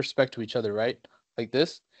with respect to each other, right? Like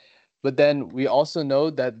this. But then we also know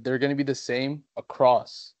that they're going to be the same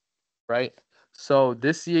across, right? So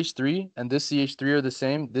this CH3 and this CH3 are the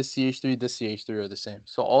same. This CH3, this CH3 are the same.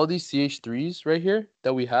 So all these CH3s right here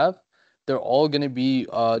that we have, they're all going to be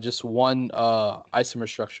just one isomer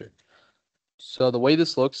structure. So the way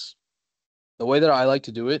this looks, the way that I like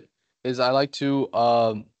to do it is I like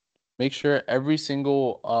to make sure every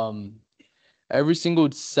single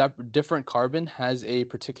different carbon has a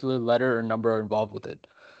particular letter or number involved with it.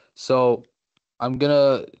 So I'm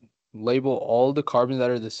gonna label all the carbons that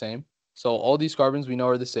are the same. So all these carbons we know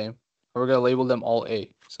are the same. We're gonna label them all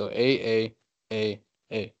A. So A.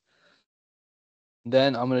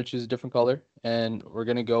 Then I'm gonna choose a different color and we're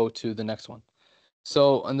gonna go to the next one.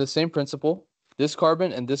 So on the same principle, this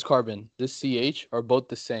carbon and this carbon, this CH, are both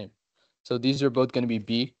the same. So these are both going to be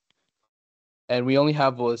B, and we only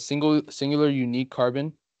have a singular unique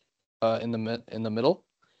carbon in the middle,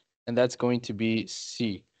 and that's going to be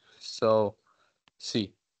C. So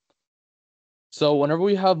C. So whenever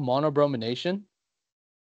we have monobromination,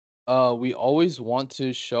 we always want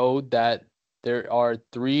to show that there are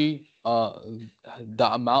 3 the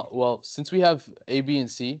amount, well, since we have A, B, and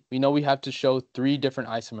C, we know we have to show 3 different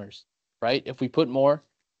isomers, right? If we put more,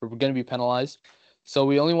 we're going to be penalized. So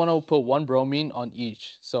we only want to put 1 bromine on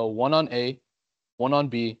each. So 1 on A, 1 on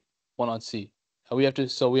B, 1 on C. And we have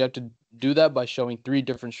to do that by showing 3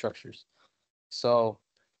 different structures. So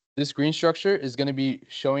this green structure is going to be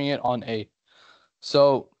showing it on A.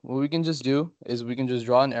 So what we can just do is we can just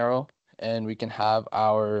draw an arrow and we can have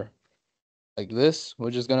our, like this,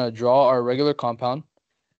 we're just gonna draw our regular compound,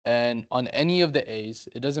 and on any of the A's,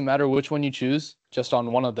 it doesn't matter which one you choose, just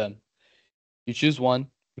on one of them. You choose one,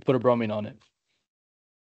 you put a bromine on it.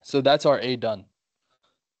 So that's our A done.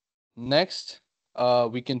 Next,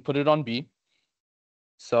 we can put it on B.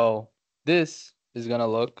 So this is gonna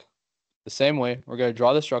look the same way. We're gonna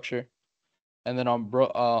draw the structure, and then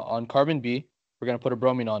on carbon B, we're gonna put a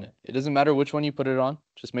bromine on it. It doesn't matter which one you put it on,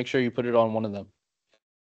 just make sure you put it on one of them.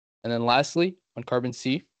 And then lastly, on carbon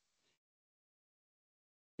C,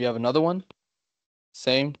 we have another one.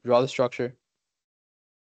 Same, draw the structure.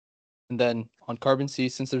 And then on carbon C,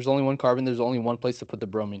 since there's only one carbon, there's only one place to put the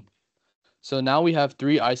bromine. So now we have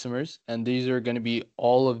 3 isomers, and these are going to be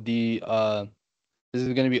all of the this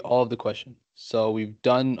is going to be all of the question. So we've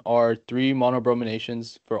done our 3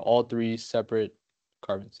 monobrominations for all 3 separate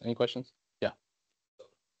carbons. Any questions? Yeah.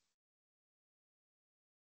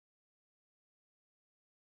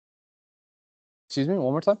 Excuse me,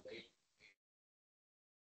 one more time?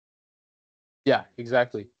 Yeah,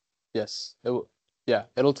 exactly. Yes. Yeah,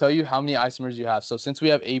 it'll tell you how many isomers you have. So since we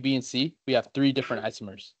have A, B, and C, we have 3 different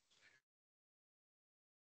isomers.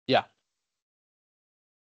 Yeah, of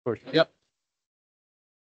course. Yep.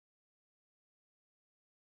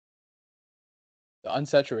 The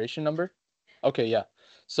unsaturation number? Okay, yeah.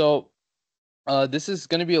 So This is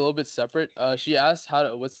going to be a little bit separate. She asked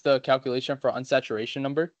what's the calculation for unsaturation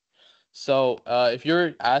number. So if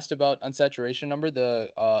you're asked about unsaturation number,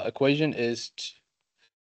 the equation is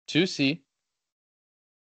 2C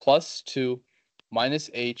plus 2 minus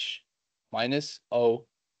H minus O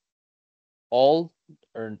all,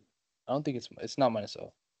 or I don't think it's not minus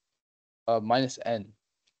O. Minus N.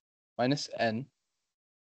 Minus N.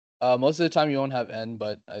 Most of the time you won't have N,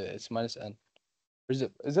 but it's minus N. Or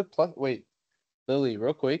is it plus? Wait, Lily,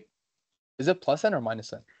 real quick. Is it plus N or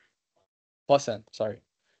minus N? Plus N, sorry.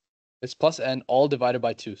 It's plus N all divided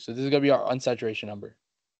by 2. So this is going to be our unsaturation number.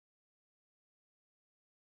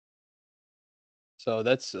 So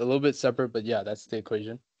that's a little bit separate, but yeah, that's the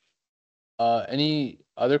equation. Any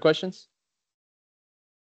other questions?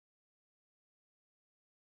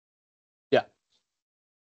 Yeah.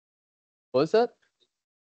 What was that?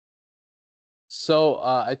 So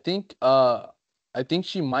I think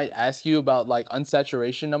she might ask you about like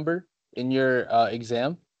unsaturation number in your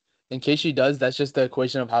exam. In case she does, that's just the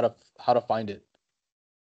equation of how to find it.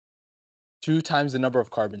 2 times the number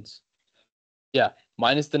of carbons. Yeah,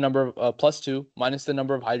 minus the number of plus 2 minus the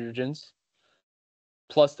number of hydrogens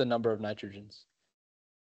plus the number of nitrogens.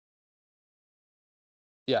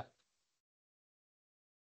 Yeah.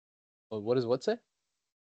 Well, what does what say?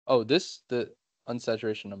 Oh, the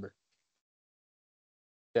unsaturation number.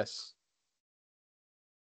 Yes.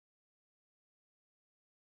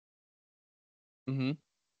 Mm-hmm.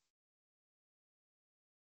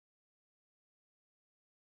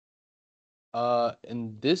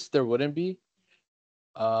 In this there wouldn't be.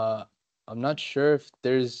 Uh, I'm not sure if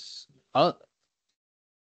there's. I don't.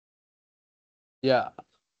 Yeah,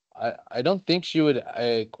 I don't think she would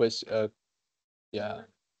quiz. Yeah.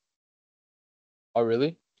 Oh,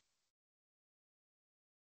 really?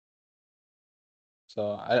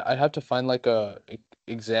 So I have to find like a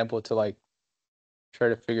example to like try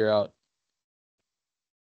to figure out.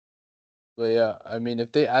 But yeah, I mean,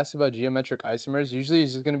 if they ask about geometric isomers, usually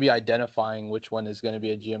it's just going to be identifying which one is going to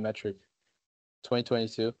be a geometric.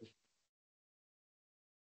 2022.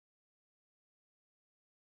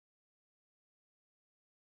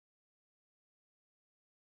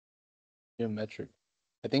 Geometric.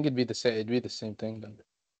 I think it'd be the same. It'd be the same thing then.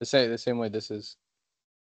 The same way this is.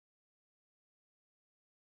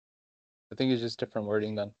 I think it's just different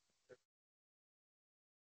wording then.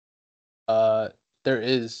 Uh, there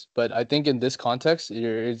is, but I think in this context,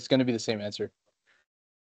 it's going to be the same answer.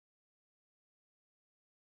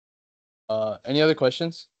 Any other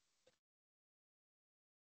questions?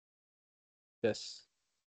 Yes.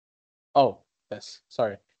 Oh, yes.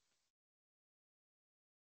 Sorry.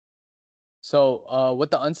 So,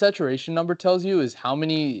 what the unsaturation number tells you is how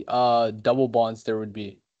many double bonds there would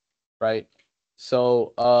be, right?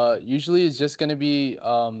 So, usually it's just gonna be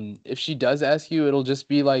if she does ask you, it'll just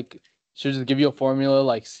be like she'll just give you a formula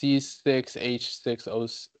like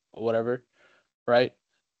C6H6O whatever, right?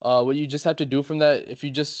 What you just have to do from that, if you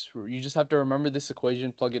just have to remember this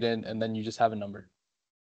equation, plug it in, and then you just have a number.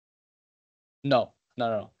 No, no,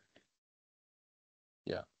 no, no.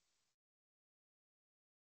 Yeah.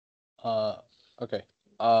 Uh, okay.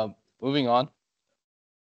 Moving on.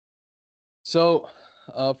 So,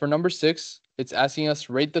 for number 6, it's asking us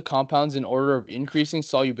rate the compounds in order of increasing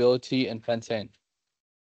solubility in pentane.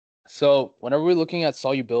 So, whenever we're looking at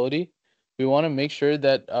solubility, we want to make sure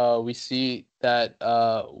that we see that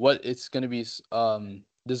what it's going to be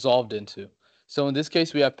dissolved into. So, in this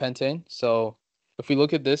case, we have pentane. So, if we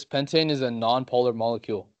look at this, pentane is a nonpolar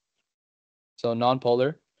molecule. So,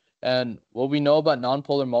 nonpolar. And what we know about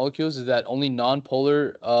nonpolar molecules is that only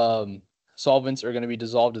nonpolar solvents are going to be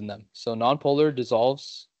dissolved in them. So, nonpolar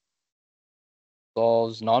dissolves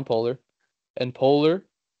nonpolar, and polar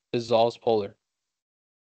dissolves polar.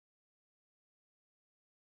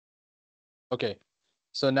 Okay,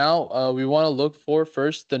 so now we want to look for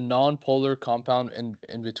first the nonpolar compound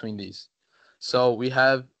in between these. So we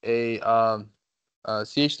have a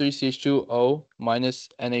CH3 CH2O minus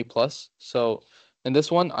Na plus. So in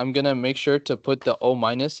this one, I'm gonna make sure to put the O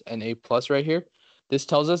minus and A plus right here. This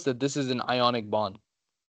tells us that this is an ionic bond,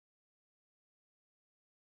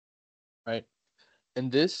 right? In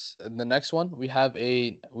the next one, we have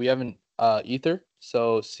an ether.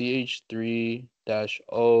 So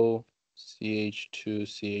CH3-O CH2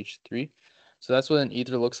 CH3. So that's what an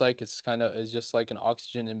ether looks like. It's just like an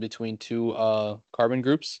oxygen in between two carbon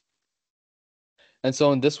groups. And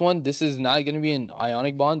so in this one, this is not going to be an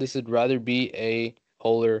ionic bond. This would rather be a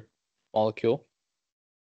polar molecule.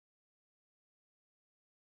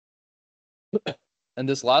 And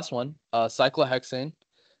this last one, cyclohexane,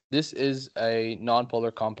 this is a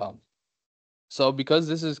nonpolar compound. So because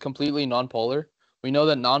this is completely nonpolar, we know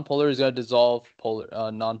that nonpolar is going to dissolve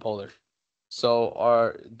nonpolar.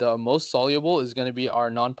 So the most soluble is going to be our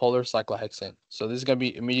nonpolar cyclohexane. So this is going to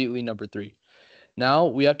be immediately number 3. Now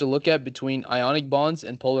we have to look at between ionic bonds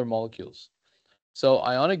and polar molecules. So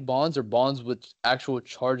ionic bonds are bonds with actual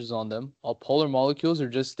charges on them, while polar molecules are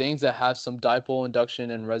just things that have some dipole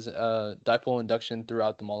induction and dipole induction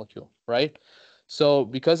throughout the molecule, right? So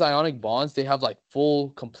because ionic bonds, they have like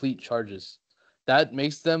full complete charges. That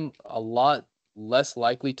makes them a lot less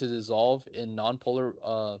likely to dissolve in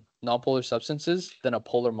nonpolar substances than a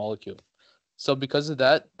polar molecule. So because of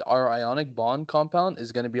that, our ionic bond compound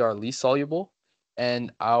is going to be our least soluble,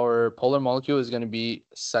 and our polar molecule is going to be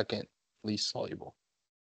second least soluble.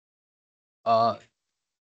 Uh,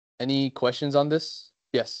 any questions on this?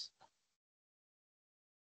 Yes.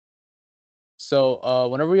 So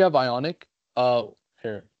whenever we have ionic,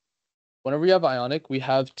 here, whenever we have ionic, we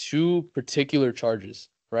have two particular charges,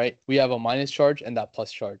 right? We have a minus charge and that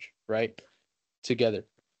plus charge, right? Together.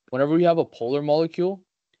 Whenever we have a polar molecule,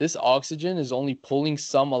 this oxygen is only pulling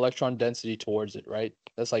some electron density towards it, right?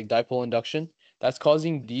 That's like dipole induction. That's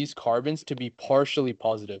causing these carbons to be partially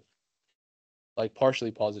positive, like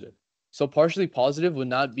partially positive. So partially positive would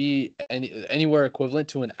not be anywhere equivalent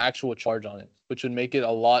to an actual charge on it, which would make it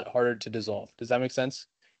a lot harder to dissolve. Does that make sense?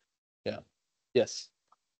 Yeah. Yes.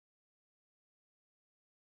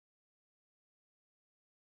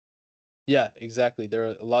 Yeah, exactly.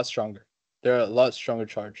 They're a lot stronger. They're a lot stronger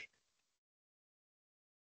charge.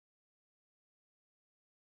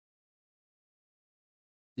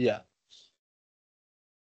 Yeah.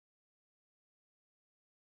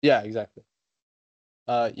 Yeah, exactly.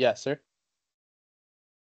 Yeah, sir.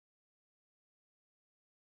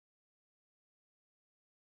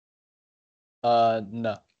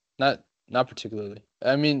 No, not particularly.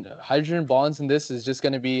 I mean, hydrogen bonds in this is just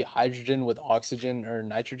going to be hydrogen with oxygen or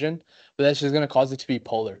nitrogen, but that's just going to cause it to be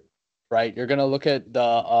polar, right? You're going to look at the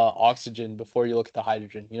oxygen before you look at the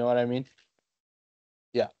hydrogen. You know what I mean?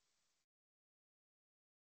 Yeah.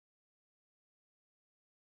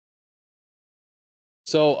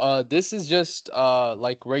 So this is just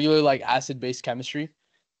like regular like acid-base chemistry.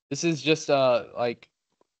 This is just like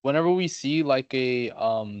whenever we see like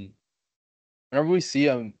whenever we see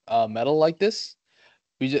a metal like this,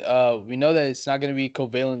 we know that it's not going to be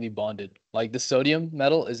covalently bonded. Like the sodium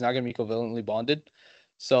metal is not going to be covalently bonded.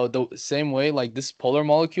 So the same way, like this polar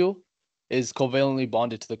molecule is covalently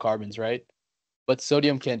bonded to the carbons, right? But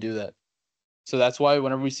sodium can't do that. So that's why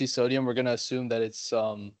whenever we see sodium, we're going to assume that it's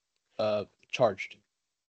charged,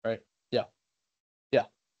 right? Yeah. Yeah.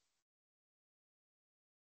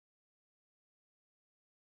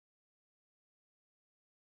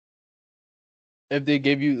 If they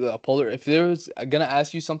gave you a polar, if they was gonna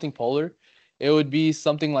ask you something polar, it would be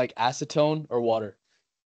something like acetone or water.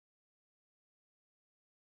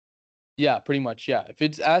 Yeah, pretty much. Yeah. If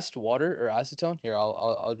it's asked water or acetone, here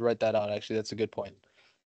I'll write that out. Actually, that's a good point.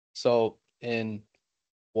 So in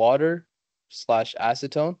water slash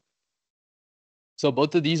acetone, so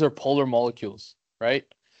both of these are polar molecules, right?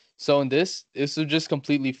 So in this would just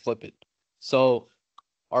completely flip it. So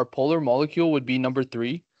our polar molecule would be number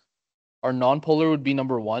 3, our nonpolar would be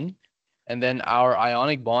number 1, and then our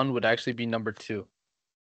ionic bond would actually be number 2.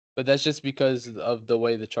 But that's just because of the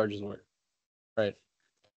way the charges work, right?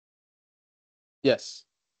 Yes.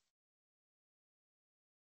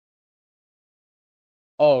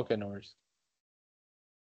 Oh, okay, no worries.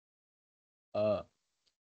 Uh,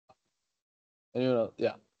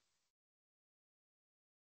 yeah.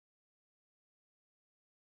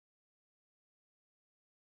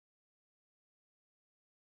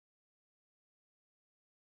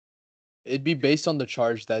 It'd be based on the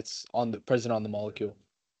charge that's on the present on the molecule.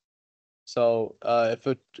 So,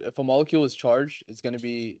 if a molecule is charged, it's gonna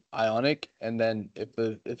be ionic, and then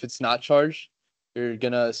if it's not charged, you're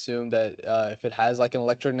gonna assume that if it has like an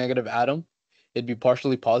electronegative atom, it'd be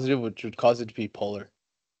partially positive, which would cause it to be polar.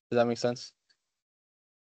 Does that make sense?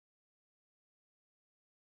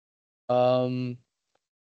 Um,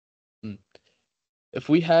 hmm. If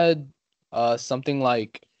we had something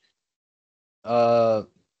like uh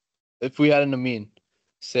if we had an amine,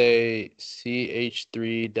 say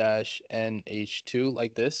CH3-NH2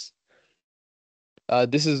 like this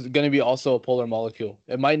is going to be also a polar molecule.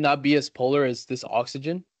 It might not be as polar as this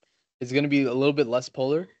oxygen. It's going to be a little bit less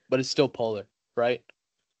polar, but it's still polar, right?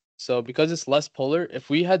 So because it's less polar, if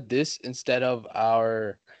we had this instead of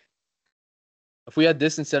our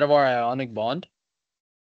ionic bond,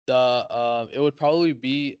 the it would probably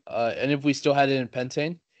be and if we still had it in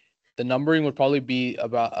pentane, the numbering would probably be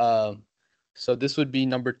about so this would be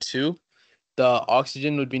number 2, the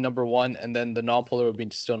oxygen would be number 1, and then the nonpolar would be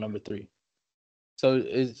still number 3. So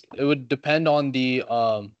it would depend on the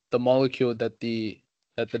molecule that the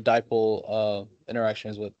dipole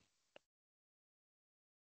interaction is with.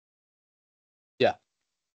 Yeah.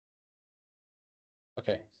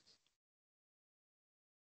 Okay.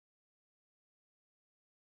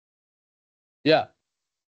 Yeah.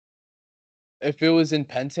 If it was in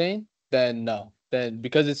pentane, then no. Then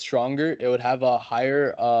because it's stronger, it would have a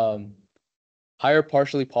higher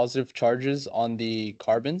partially positive charges on the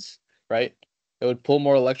carbons, right? It would pull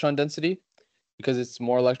more electron density because it's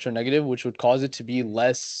more electronegative, which would cause it to be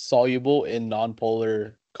less soluble in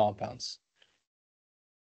nonpolar compounds.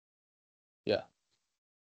 Yeah.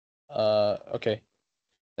 Okay.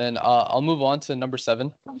 Then I'll move on to number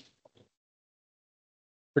 7.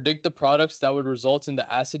 Predict the products that would result in the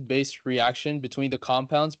acid-base reaction between the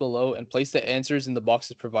compounds below and place the answers in the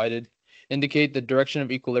boxes provided. Indicate the direction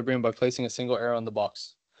of equilibrium by placing a single arrow in the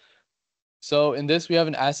box. So in this, we have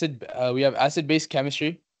acid-base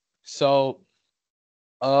chemistry. So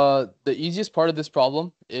the easiest part of this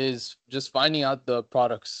problem is just finding out the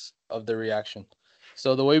products of the reaction.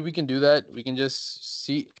 So the way we can do that, we can just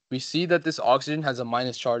see that this oxygen has a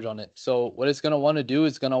minus charge on it. So what it's going to want to do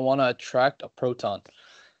is going to want to attract a proton.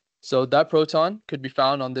 So that proton could be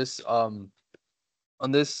found on this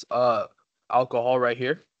alcohol right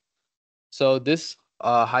here. So this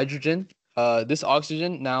hydrogen, this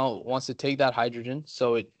oxygen now wants to take that hydrogen.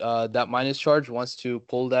 So it that minus charge wants to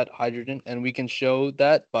pull that hydrogen, and we can show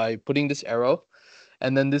that by putting this arrow.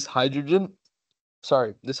 And then this hydrogen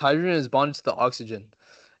is bonded to the oxygen.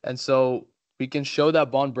 And so we can show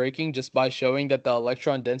that bond breaking just by showing that the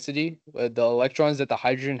electron density, the electrons that the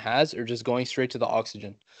hydrogen has are just going straight to the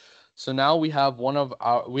oxygen. So now we have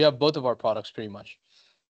both of our products pretty much.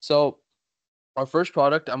 So our first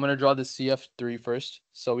product, I'm going to draw the CF3 first.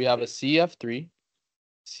 So we have a CF3,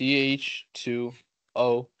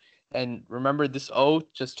 CH2O, and remember this O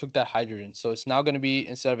just took that hydrogen. So it's now going to be,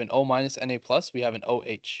 instead of an O minus Na plus, we have an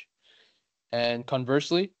OH. And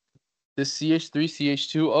conversely, this CH3,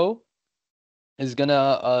 CH2O is going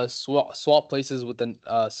to swap places with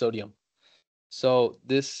the sodium. So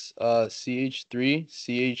this CH3,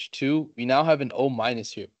 CH2, we now have an O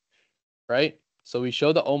minus here, right? So we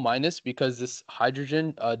show the O minus because this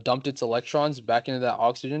hydrogen dumped its electrons back into that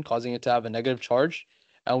oxygen, causing it to have a negative charge.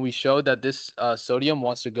 And we show that this sodium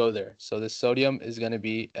wants to go there. So this sodium is going to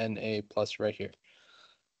be Na plus right here.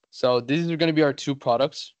 So these are going to be our two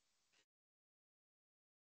products.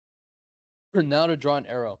 Now to draw an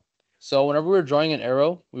arrow. So whenever we're drawing an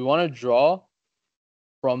arrow, we want to draw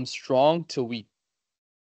from strong to weak.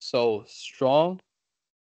 So strong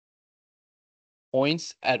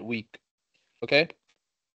points at weak. Okay?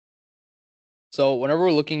 So whenever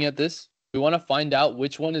we're looking at this, we want to find out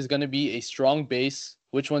which one is going to be a strong base,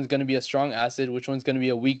 which one's going to be a strong acid, which one's going to be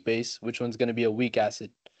a weak base, which one's going to be a weak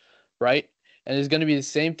acid, right? And it's going to be the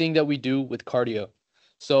same thing that we do with cardio.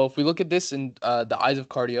 So if we look at this in the eyes of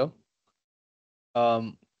cardio, CARDIO,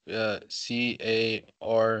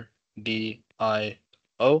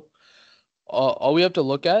 all we have to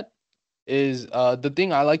look at is the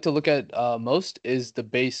thing I like to look at most is the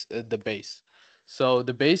base. So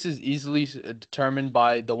the base is easily determined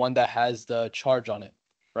by the one that has the charge on it,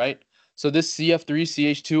 right? So this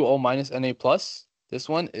CF3CH2O minus Na plus, this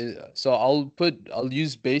one is, so I'll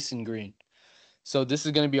use base in green. So this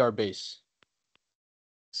is going to be our base.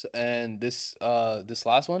 So, and this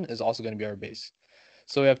last one is also going to be our base.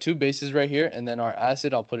 So we have two bases right here, and then our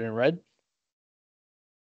acid, I'll put it in red.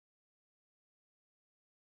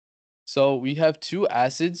 So we have two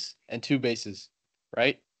acids and two bases,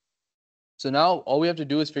 right? So now all we have to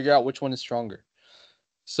do is figure out which one is stronger.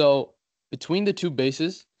 So between the two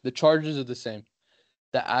bases, the charges are the same.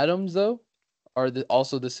 The atoms, though, are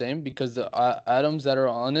also the same because the atoms that are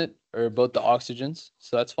on it are both the oxygens,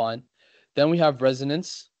 so that's fine. Then we have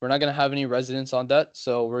resonance. We're not going to have any resonance on that,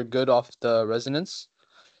 so we're good off the resonance.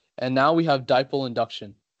 And now we have dipole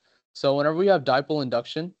induction. So whenever we have dipole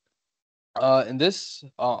induction, in this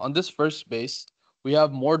on this first base, we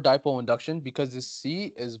have more dipole induction because the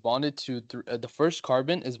C is bonded to the first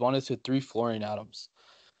carbon is bonded to 3 fluorine atoms.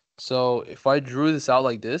 So if I drew this out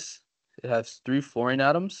like this, it has 3 fluorine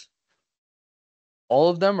atoms. All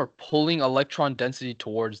of them are pulling electron density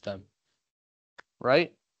towards them,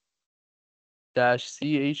 right? Dash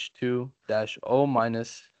CH2 dash O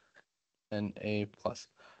minus and A plus.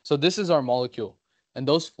 So this is our molecule. And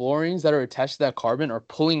those fluorines that are attached to that carbon are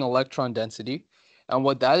pulling electron density. And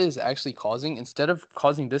what that is actually causing, instead of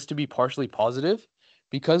causing this to be partially positive,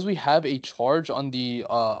 because we have a charge on the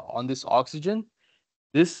on this oxygen,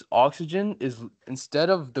 this oxygen is, instead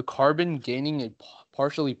of the carbon gaining a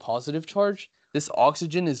partially positive charge, this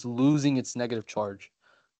oxygen is losing its negative charge.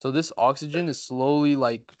 So this oxygen is slowly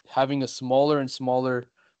like having a smaller and smaller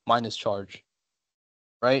minus charge,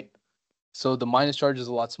 right? So the minus charge is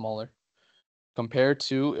a lot smaller compared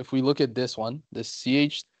to, if we look at this one, the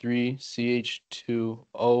CH3,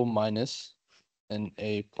 CH2O minus and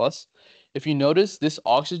A plus. If you notice, this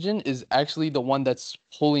oxygen is actually the one that's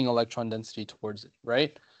pulling electron density towards it,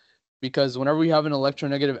 right? Because whenever we have an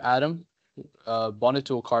electronegative atom bonded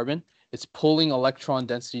to a carbon, it's pulling electron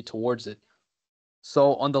density towards it.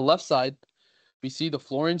 So on the left side, we see the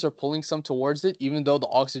fluorines are pulling some towards it, even though the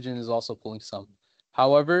oxygen is also pulling some.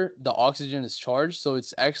 However, the oxygen is charged, so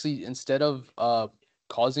it's actually, instead of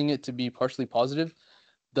causing it to be partially positive,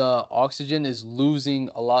 the oxygen is losing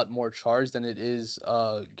a lot more charge than it is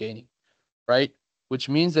gaining, right? Which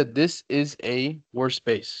means that this is a worse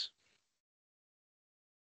base.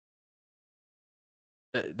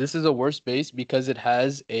 This is a worse base because it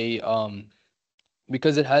has a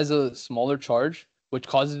smaller charge, which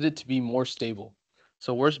causes it to be more stable.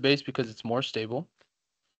 So worse base because it's more stable.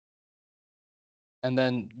 And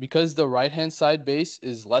then because the right-hand side base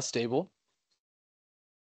is less stable,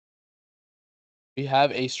 we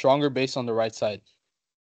have a stronger base on the right side.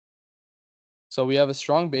 So we have a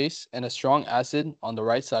strong base and a strong acid on the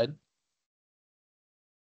right side.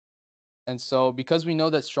 And so because we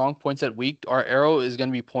know that strong points at weak, our arrow is going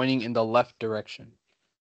to be pointing in the left direction.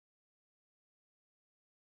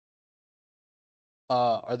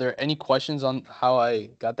 Are there any questions on how I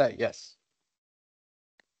got that? Yes.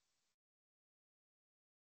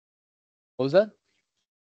 What was that?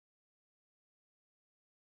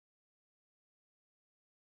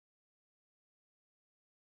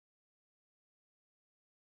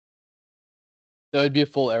 That would be a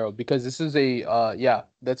full arrow because this is a yeah,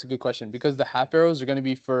 that's a good question, because the half arrows are going to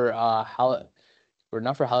be for or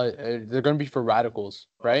not for they're going to be for radicals,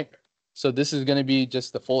 right? So this is going to be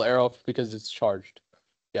just the full arrow because it's charged.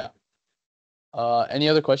 Yeah. Any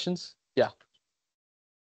other questions? Yeah.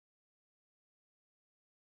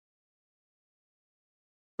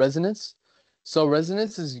 Resonance. So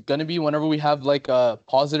resonance is going to be whenever we have like a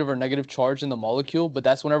positive or negative charge in the molecule, but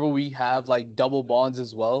that's whenever we have like double bonds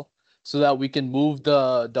as well, so that we can move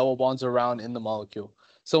the double bonds around in the molecule.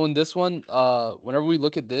 So in this one, whenever we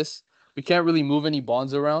look at this, we can't really move any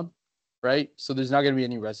bonds around, right? So there's not going to be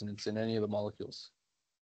any resonance in any of the molecules.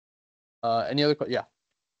 Any other yeah.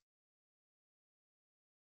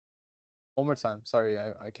 One more time. Sorry,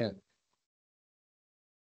 I can't.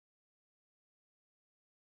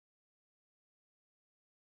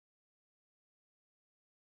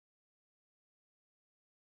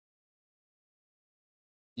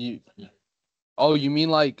 You Oh, you mean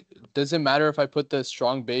like, does it matter if I put the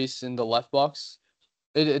strong base in the left box?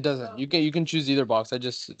 It doesn't. You can choose either box. I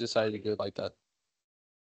just decided to do it like that.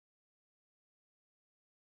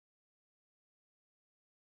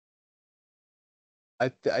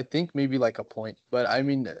 I think maybe like a point, but I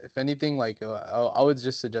mean, if anything, like I would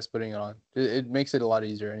just suggest putting it on. It makes it a lot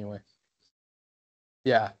easier anyway.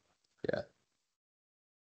 Yeah, yeah.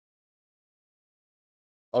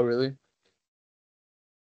 Oh, really?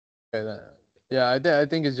 Okay, then. Yeah, I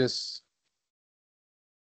think it's just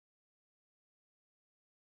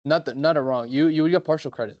not a wrong. You would get partial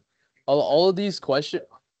credit. All of these questions.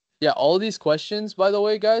 Yeah, all these questions, by the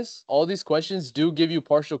way, guys, all these questions do give you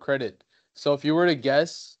partial credit. So if you were to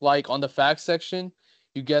guess, like on the facts section,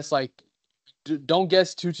 you guess like, don't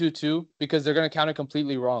guess 222 because they're gonna count it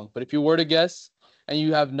completely wrong. But if you were to guess and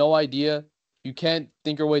you have no idea, you can't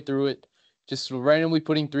think your way through it, just randomly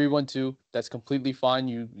putting 312, that's completely fine.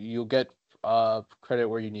 You'll get credit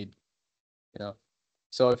where you need, you know.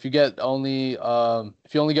 So if you only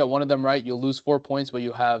get one of them right, you'll lose 4 points, but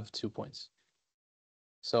you have 2 points.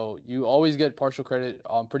 So you always get partial credit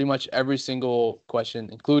on pretty much every single question,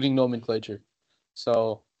 including nomenclature.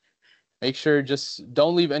 So make sure, just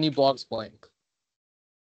don't leave any blocks blank.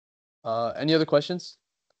 Any other questions?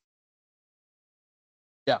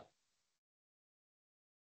 Yeah.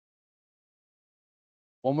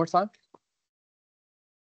 One more time.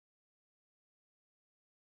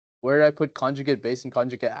 Where did I put conjugate base and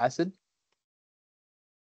conjugate acid?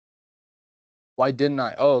 Why didn't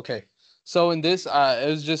I? Oh, okay. So in this, it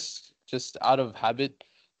was just out of habit.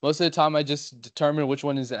 Most of the time, I just determine which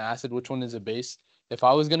one is an acid, which one is a base. If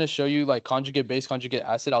I was gonna show you like conjugate base, conjugate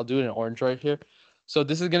acid, I'll do it in orange right here. So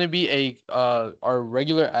this is gonna be our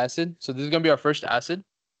regular acid. So this is gonna be our first acid,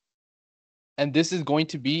 and this is going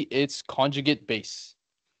to be its conjugate base.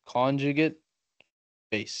 Conjugate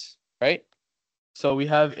base, right? So we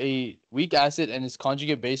have a weak acid and its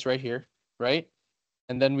conjugate base right here, right?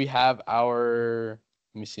 And then we have our,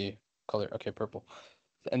 let me see, color. Okay, purple.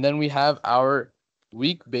 And then we have our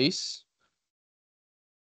weak base,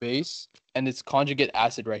 and its conjugate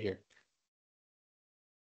acid right here.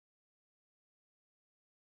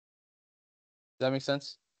 Does that make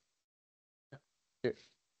sense? Here.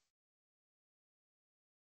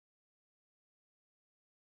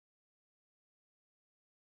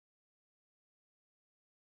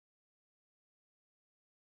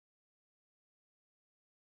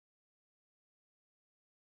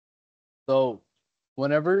 So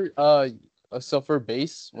whenever so for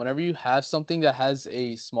base, whenever you have something that has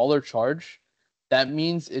a smaller charge, that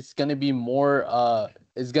means it's gonna be more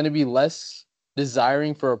it's gonna be less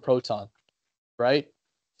desiring for a proton, right?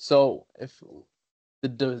 So if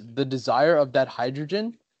the desire of that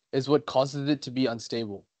hydrogen is what causes it to be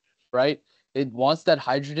unstable, right? It wants that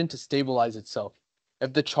hydrogen to stabilize itself.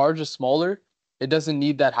 If the charge is smaller, it doesn't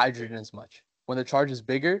need that hydrogen as much. When the charge is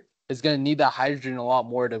bigger, it's going to need that hydrogen a lot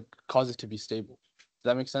more to cause it to be stable. Does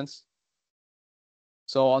that make sense?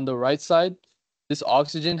 So on the right side, this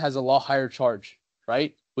oxygen has a lot higher charge,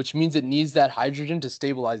 right? Which means it needs that hydrogen to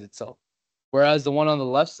stabilize itself. Whereas the one on the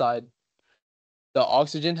left side, the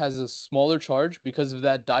oxygen has a smaller charge because of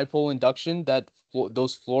that dipole induction, that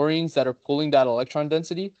those fluorines that are pulling that electron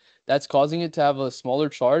density, that's causing it to have a smaller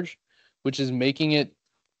charge, which is making it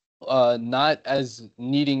not as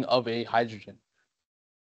needing of a hydrogen,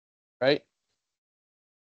 right?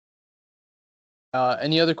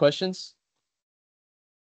 Any other questions?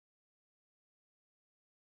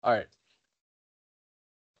 All right.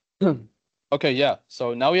 Okay, yeah.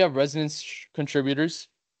 So now we have resonance contributors.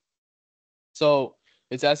 So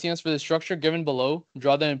it's asking us for the structure given below.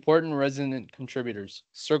 Draw the important resonant contributors.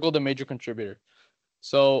 Circle the major contributor.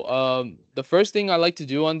 So the first thing I like to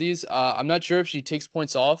do on these, I'm not sure if she takes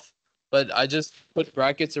points off, but I just put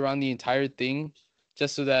brackets around the entire thing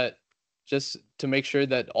just so that just to make sure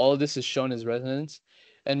that all of this is shown as resonance.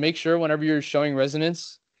 And make sure whenever you're showing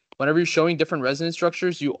resonance, whenever you're showing different resonance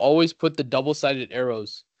structures, you always put the double-sided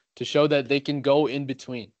arrows to show that they can go in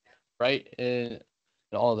between, right? In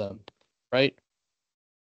all of them, right?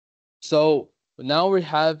 So now we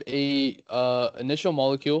have a initial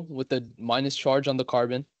molecule with a minus charge on the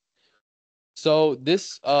carbon. So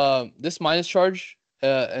this minus charge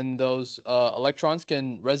and those electrons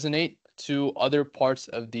can resonate to other parts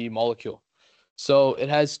of the molecule. So it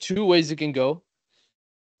has two ways it can go.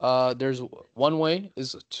 There's one way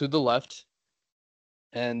is to the left,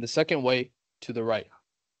 and the second way to the right.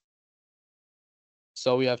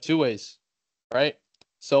 So we have two ways, right?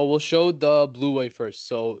 So we'll show the blue way first.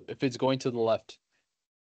 So if it's going to the left.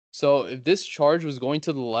 So if this charge was going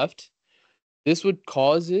to the left, this would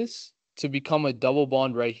cause this to become a double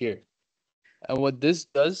bond right here. And what this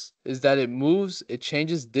does is that it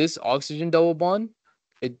changes this oxygen double bond.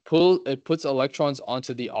 It puts electrons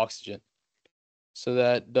onto the oxygen. So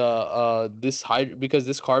that because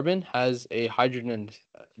this carbon has a hydrogen,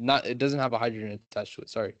 not it doesn't have a hydrogen attached to it.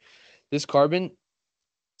 Sorry. This carbon,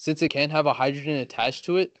 since it can't have a hydrogen attached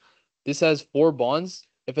to it, this has 4 bonds.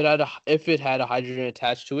 If it had a hydrogen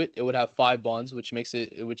attached to it, it would have 5 bonds, which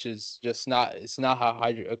is just not it's not how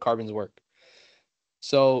carbons work.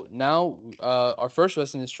 So now our first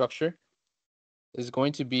resonance structure is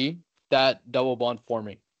going to be that double bond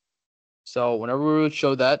forming. So whenever we would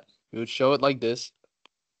show that, we would show it like this.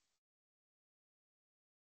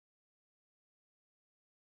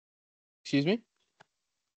 Excuse me?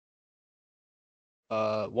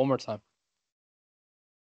 One more time.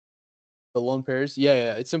 The lone pairs.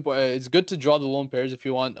 Yeah, it's simple. It's good to draw the lone pairs if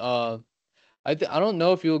you want. I don't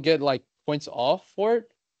know if you'll get like points off for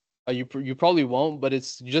it. You probably won't, but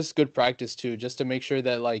it's just good practice too, just to make sure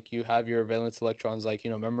that like you have your valence electrons like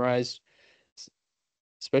memorized.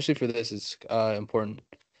 Especially for this, it's important.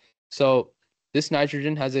 So this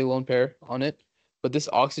nitrogen has a lone pair on it, but this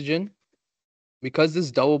oxygen, because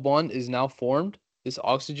this double bond is now formed, this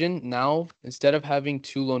oxygen now, instead of having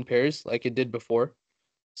 2 lone pairs like it did before,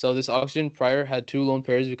 so this oxygen prior had 2 lone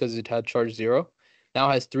pairs because it had charge 0, now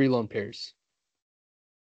has 3 lone pairs.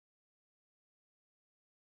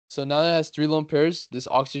 So now that it has 3 lone pairs, this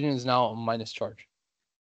oxygen is now a minus charge.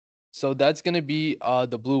 So that's going to be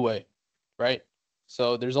the blue way, right?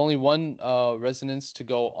 So there's only one resonance to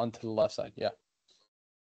go onto the left side. Yeah.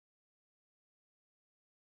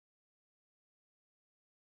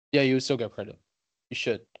 Yeah, you would still get credit. You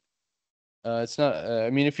should. It's not. I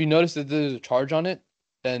mean, if you notice that there's a charge on it,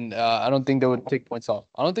 then I don't think they would take points off.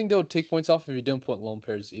 I don't think they would take points off if you didn't put lone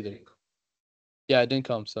pairs either. Yeah, it didn't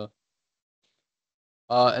come. So,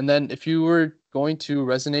 and then if you were going to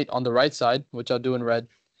resonate on the right side, which I'll do in red,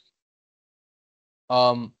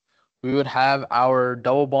 um, we would have our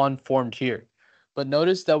double bond formed here. But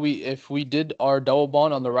notice that if we did our double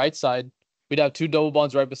bond on the right side, we'd have two double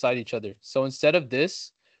bonds right beside each other. So instead of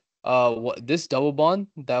this, this double bond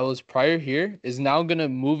that was prior here is now gonna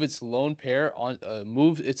move its lone pair on,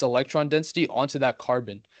 move its electron density onto that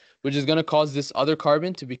carbon, which is gonna cause this other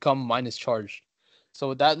carbon to become minus charged. So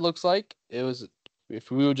what that looks like,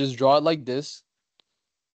 if we would just draw it like this.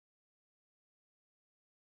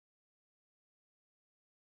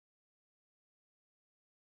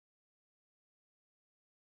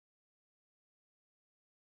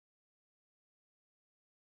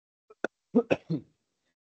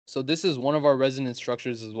 So this is one of our resonance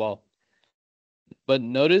structures as well. But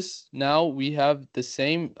notice now we have the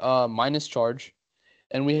same minus charge,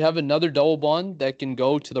 and we have another double bond that can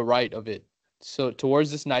go to the right of it. So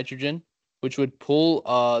towards this nitrogen, which would pull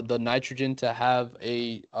the nitrogen to have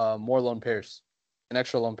a more lone pairs, an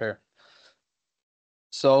extra lone pair.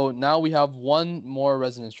 So now we have one more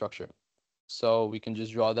resonance structure. So we can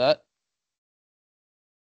just draw that.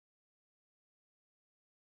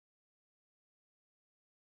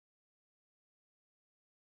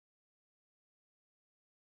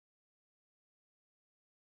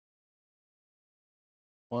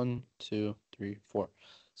 One, two, three, four.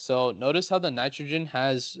 So notice how the nitrogen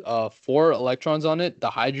has four electrons on it, the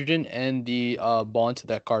hydrogen and the bond to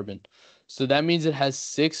that carbon. So that means it has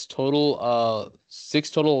six total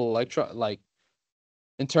electron, like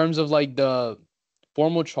in terms of like the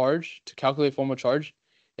formal charge, to calculate formal charge,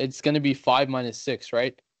 it's going to be 5 minus 6,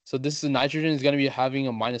 right? So this is nitrogen is going to be having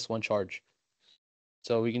a -1 charge.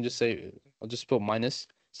 So we can just say, I'll just put minus.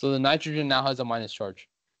 So the nitrogen now has a minus charge.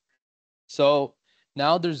 So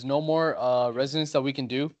now there's no more resonance that we can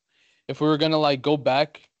do. If we were gonna like go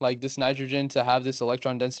back like this nitrogen to have this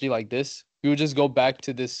electron density like this, we would just go back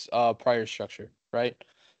to this prior structure, right?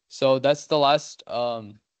 So that's the last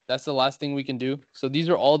thing we can do. So these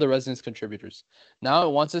are all the resonance contributors. Now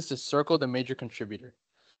it wants us to circle the major contributor.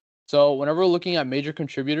 So whenever we're looking at major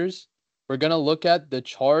contributors, we're gonna look at the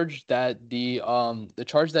charge that the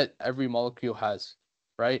charge that every molecule has,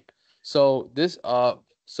 right? So this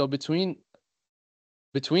so between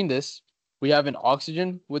this, we have an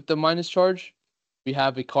oxygen with the minus charge, we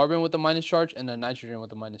have a carbon with the minus charge, and a nitrogen with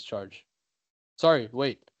the minus charge. Sorry,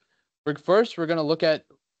 wait. First, we're gonna look at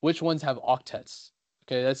which ones have octets.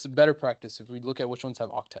 Okay, that's a better practice if we look at which ones have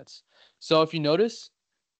octets. So if you notice,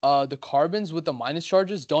 the carbons with the minus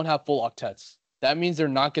charges don't have full octets. That means they're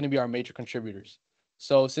not going to be our major contributors.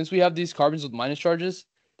 So since we have these carbons with minus charges,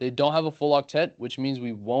 they don't have a full octet, which means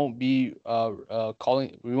we won't be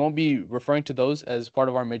referring to those as part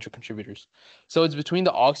of our major contributors. So it's between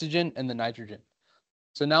the oxygen and the nitrogen.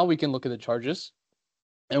 So now we can look at the charges,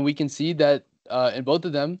 and we can see that in both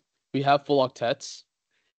of them we have full octets.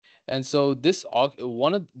 And so this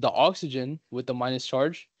one of the oxygen with the minus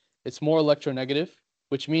charge, it's more electronegative,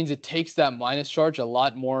 which means it takes that minus charge a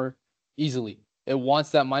lot more easily. It wants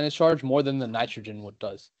that minus charge more than the nitrogen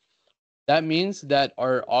does. That means that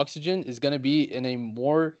our oxygen is going to be in a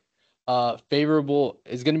more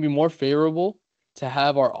is going to be more favorable to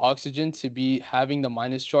have our oxygen to be having the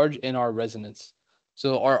minus charge in our resonance.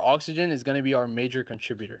 So our oxygen is going to be our major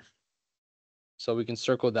contributor. So we can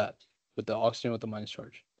circle that with the oxygen with the minus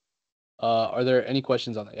charge. Are there any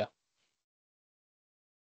questions on that? Yeah.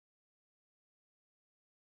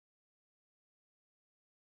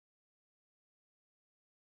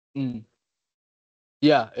 Mm.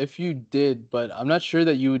 Yeah, if you did, but I'm not sure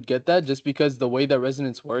that you would get that just because the way that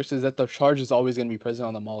resonance works is that the charge is always going to be present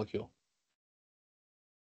on the molecule.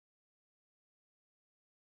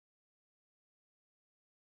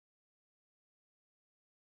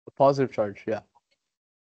 A positive charge, yeah.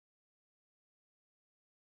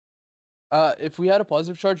 If we had a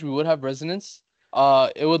positive charge, we would have resonance.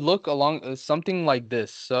 It would look along something like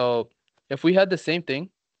this. So if we had the same thing,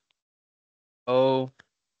 O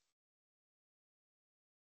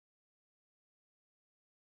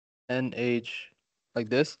NH like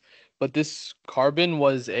this, but this carbon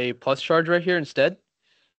was a plus charge right here instead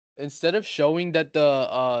of showing that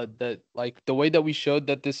the way that we showed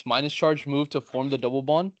that this minus charge moved to form the double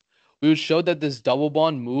bond, we would show that this double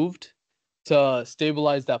bond moved to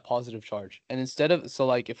stabilize that positive charge. And instead of so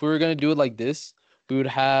like if we were gonna do it like this, we would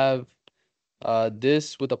have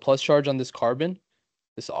this with a plus charge on this carbon.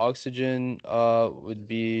 This oxygen would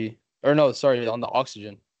be, or no, sorry, on the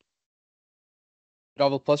oxygen. We'd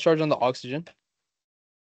have a plus charge on the oxygen.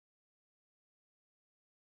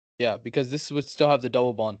 Yeah, because this would still have the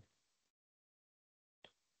double bond.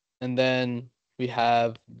 And then we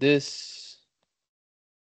have this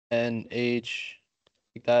NH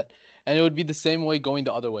like that. And it would be the same way going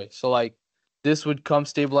the other way. So like this would come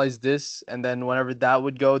stabilize this, and then whenever that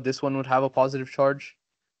would go, this one would have a positive charge,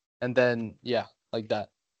 and then yeah, like that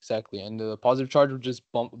exactly, and the positive charge would just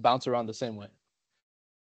bounce around the same way.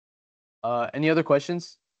 Any other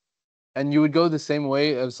questions? And you would go the same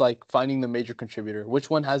way as like finding the major contributor. Which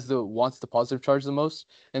one wants the positive charge the most?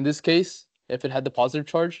 In this case, if it had the positive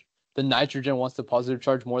charge, the nitrogen wants the positive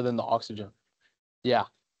charge more than the oxygen. Yeah,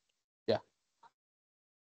 yeah.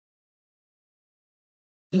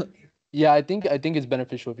 Yeah, I think it's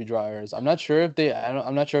beneficial if you draw errors. I'm not sure if they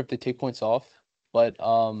I'm not sure if they take points off, but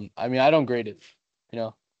I mean I don't grade it, you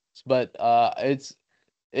know. But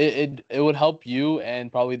it would help you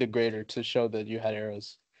and probably the grader to show that you had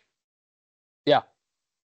arrows. Yeah.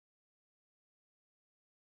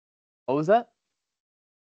 What was that?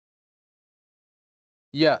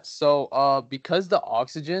 Yeah, so because the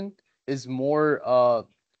oxygen is more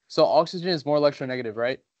so oxygen is more electronegative,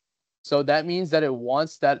 right? So that means that it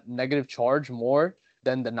wants that negative charge more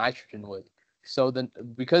than the nitrogen would. So then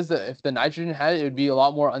because if the nitrogen had it, it would be a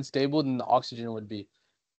lot more unstable than the oxygen would be.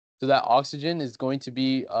 So that oxygen is going to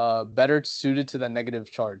be better suited to the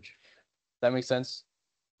negative charge. That makes sense?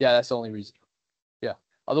 Yeah, that's the only reason. Yeah.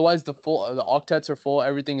 Otherwise the octets are full,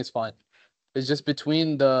 everything is fine. It's just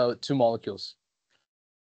between the two molecules.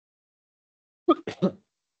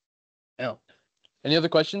 Yeah. Any other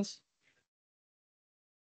questions?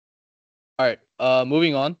 All right.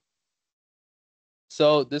 Moving on.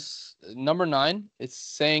 So this number 9, it's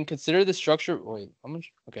saying consider the structure. Wait, how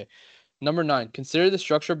much? Okay. Number 9, consider the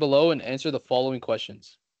structure below and answer the following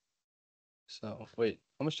questions. So wait,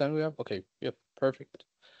 how much time do we have? Okay, yep, perfect.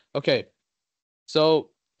 Okay,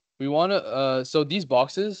 so we want to. So these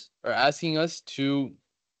boxes are asking us to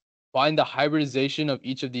find the hybridization of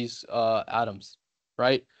each of these atoms,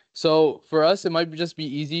 right? So for us, it might just be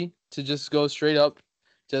easy to just go straight up.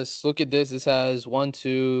 Just look at this. This has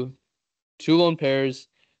two lone pairs,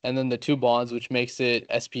 and then the two bonds, which makes it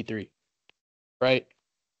sp3, right?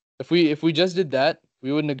 If we just did that,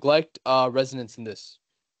 we would neglect resonance in this.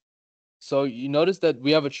 So you notice that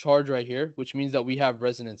we have a charge right here, which means that we have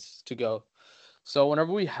resonance to go. So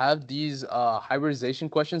whenever we have these hybridization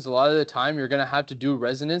questions, a lot of the time you're gonna have to do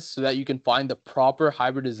resonance so that you can find the proper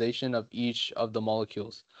hybridization of each of the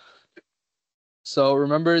molecules. So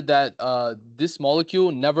remember that this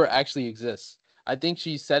molecule never actually exists. I think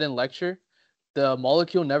she said in lecture, the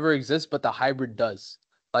molecule never exists, but the hybrid does.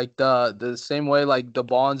 Like the same way, like the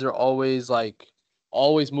bonds are always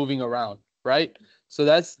moving around, right? So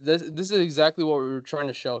this is exactly what we were trying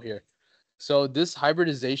to show here. So this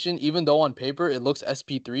hybridization, even though on paper it looks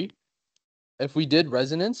sp3, if we did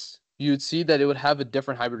resonance, you'd see that it would have a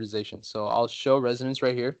different hybridization. So I'll show resonance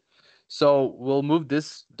right here. So we'll move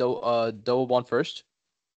this double bond first.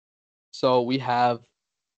 So we have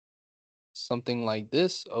something like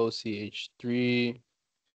this, OCH3,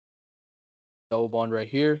 double bond right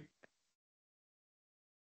here,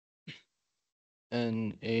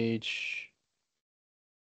 NH.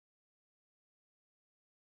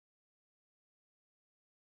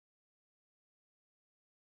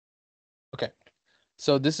 Okay,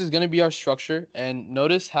 so this is going to be our structure, and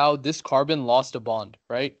notice how this carbon lost a bond,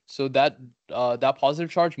 right? So that positive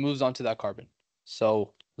charge moves onto that carbon.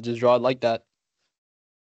 So we'll just draw it like that.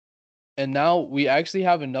 And now we actually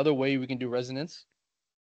have another way we can do resonance.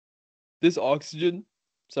 This oxygen,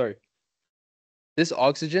 sorry, this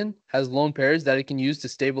oxygen has lone pairs that it can use to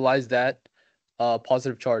stabilize that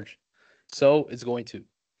positive charge. So it's going to.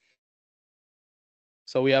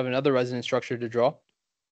 So we have another resonance structure to draw.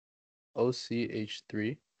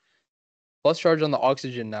 OCH3. Plus charge on the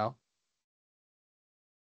oxygen now.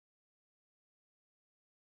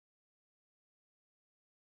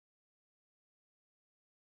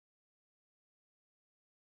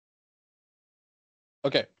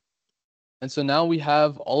 Okay. And so now we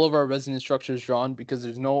have all of our resonance structures drawn because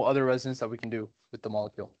there's no other resonance that we can do with the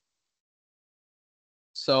molecule.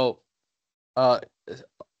 So uh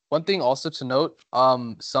one thing also to note,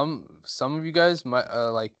 some of you guys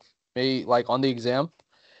might may like on the exam,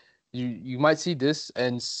 you might see this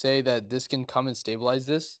and say that this can come and stabilize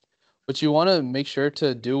this. What you want to make sure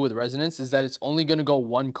to do with resonance is that it's only going to go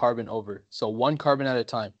one carbon over. So one carbon at a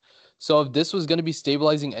time. So if this was going to be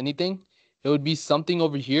stabilizing anything, it would be something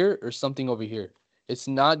over here or something over here. It's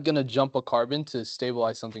not going to jump a carbon to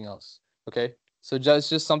stabilize something else. Okay? So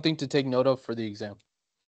just something to take note of for the exam.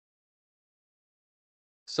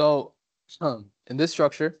 So in this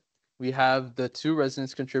structure, we have the two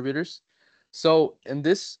resonance contributors. So in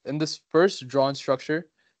this first drawn structure,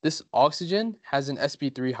 this oxygen has an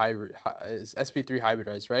sp3 hybrid, is sp3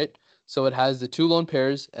 hybridized, right? So it has the two lone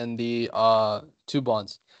pairs and the two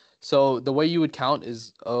bonds. So the way you would count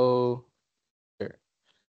is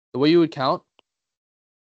the way you would count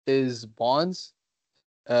is bonds.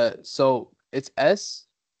 So it's S,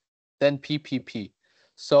 then PPP.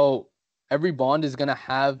 So every bond is gonna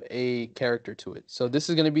have a character to it. So this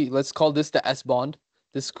is gonna be, let's call this the S bond.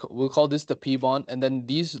 We'll call this the P bond, and then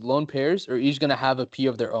these lone pairs are each gonna have a P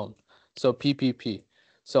of their own. So PPP.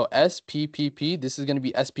 So SPPP, this is gonna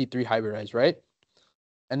be sp3 hybridized, right?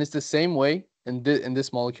 And it's the same way in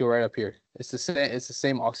this molecule right up here. It's the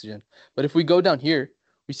same oxygen. But if we go down here,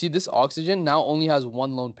 we see this oxygen now only has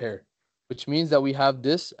one lone pair, which means that we have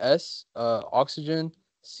this S oxygen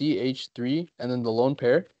CH3 and then the lone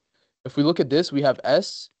pair. If we look at this, we have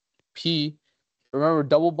S P. Remember,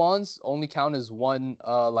 double bonds only count as one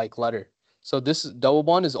like letter. So this double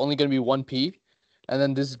bond is only going to be one P, and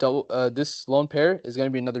then this lone pair is going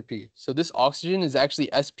to be another P. So this oxygen is actually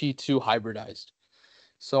sp2 hybridized.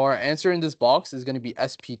 So our answer in this box is going to be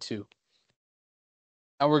sp2.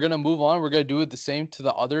 And we're going to move on. We're going to do it the same to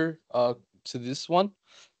the other to this one.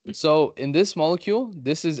 So in this molecule,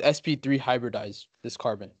 this is sp3 hybridized, this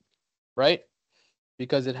carbon, right?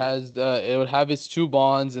 Because it would have its two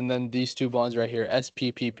bonds and then these two bonds right here,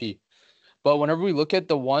 sp-pp. But whenever we look at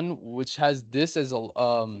the one which has this as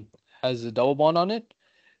has a double bond on it,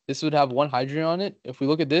 this would have one hydrogen on it. If we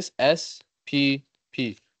look at this,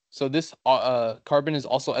 sp-p. So this carbon is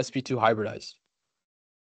also sp2 hybridized.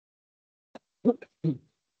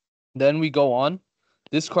 Then we go on.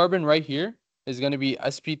 This carbon right here is going to be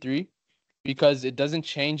sp3 because it doesn't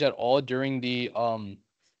change at all during the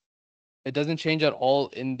it doesn't change at all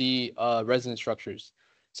in the resonance structures.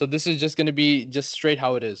 So this is just going to be just straight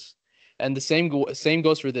how it is. And the same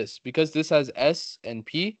goes for this. Because this has S and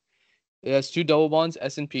P, it has two double bonds,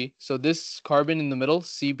 S and P. So this carbon in the middle,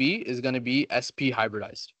 Cb, is going to be sp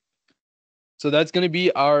hybridized. So that's going to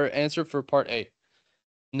be our answer for part A.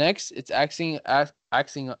 Next, it's asking us,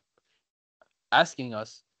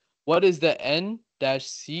 what is the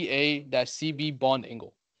N-Ca-Cb bond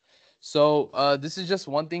angle? So this is just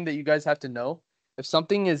one thing that you guys have to know. If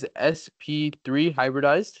something is sp3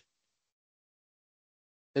 hybridized,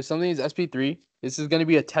 this is going to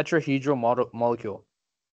be a tetrahedral molecule.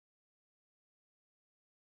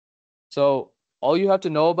 So all you have to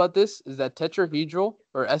know about this is that tetrahedral,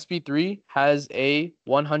 or sp3, has a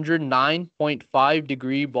 109.5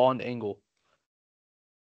 degree bond angle.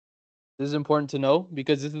 This is important to know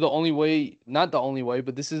because this is the only way, not the only way,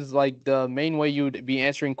 but this is like the main way you would be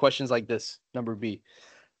answering questions like this, number B.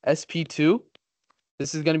 sp2,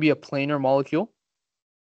 this is going to be a planar molecule.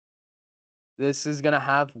 This is going to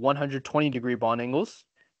have 120 degree bond angles.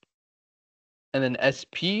 And then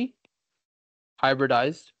sp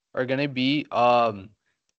hybridized are going to be they're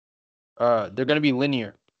going to be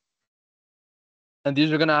linear. And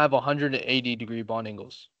these are going to have 180 degree bond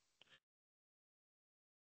angles.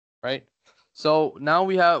 Right? So now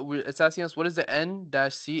it's asking us, what is the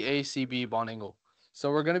N-CaCb bond angle?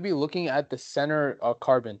 So we're going to be looking at the center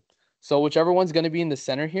carbon. So whichever one's going to be in the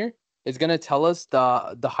center here is going to tell us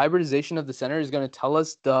the hybridization of the center is going to tell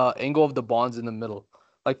us the angle of the bonds in the middle.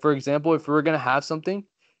 Like, for example, if we were going to have something,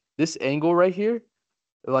 this angle right here,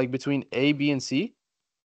 like between A, B, and C,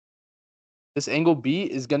 this angle B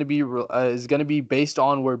is going to be based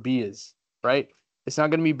on where B is, right? It's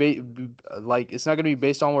not going to be it's not going to be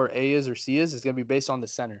based on where A is or C is. It's going to be based on the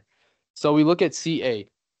center. So we look at CA.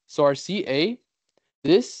 So our CA,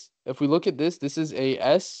 if we look at this is a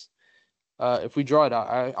S. If we draw it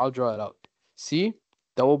out, I'll draw it out. C,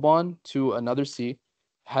 double bond to another C,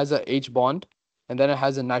 has a H bond, and then it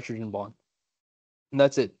has a nitrogen bond. And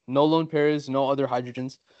that's it. No lone pairs, no other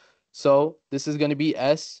hydrogens. So this is going to be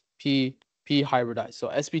sp hybridized. So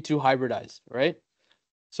sp2 hybridized, right?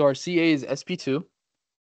 So our Ca is sp2.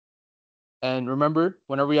 And remember,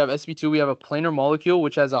 whenever we have sp2, we have a planar molecule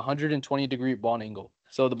which has a 120 degree bond angle.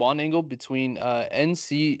 So the bond angle between the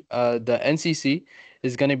NCC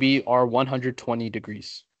is going to be our 120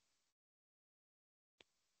 degrees.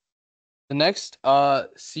 The next,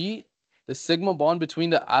 C, the sigma bond between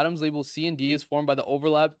the atoms labeled C and D is formed by the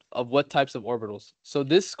overlap of what types of orbitals? So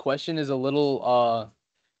this question is a little,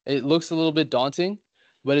 it looks a little bit daunting,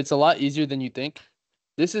 but it's a lot easier than you think.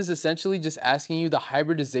 This is essentially just asking you the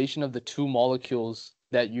hybridization of the two molecules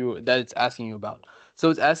that it's asking you about. So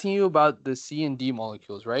it's asking you about the C and D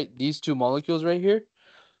molecules, right? These two molecules right here.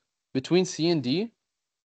 Between C and D,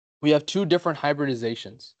 we have two different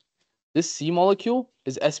hybridizations. This C molecule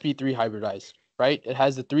is sp3 hybridized, right? It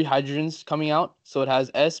has the three hydrogens coming out, so it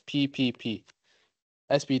has sp-p-p,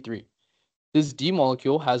 sp3. This D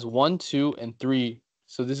molecule has 1, 2, and 3,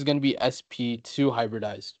 so this is going to be sp2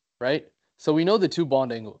 hybridized, right? So we know the two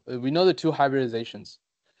bond angle. We know the two hybridizations.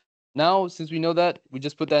 Now, since we know that, we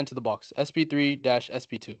just put that into the box.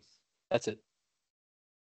 sp3-sp2. That's it.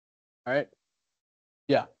 All right.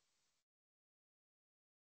 Yeah.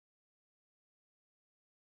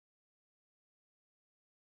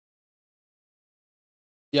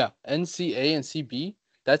 Yeah. NCA and CB.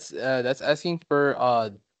 That's asking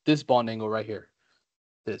for this bond angle right here.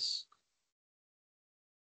 This.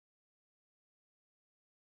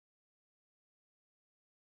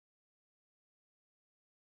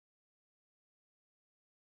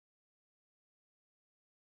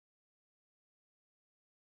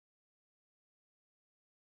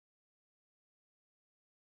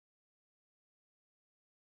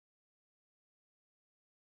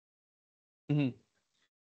 Mm-hmm.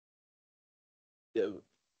 Yeah,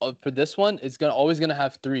 for this one, it's always gonna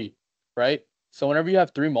have three, right? So whenever you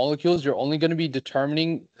have three molecules, you're only gonna be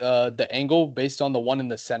determining the angle based on the one in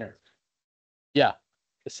the center. Yeah,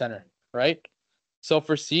 the center, right? So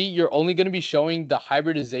for C, you're only gonna be showing the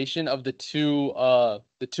hybridization of the two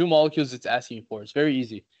molecules it's asking for. It's very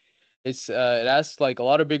easy. It asks like a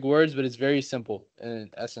lot of big words, but it's very simple in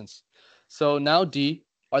essence. So now D,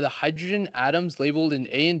 are the hydrogen atoms labeled in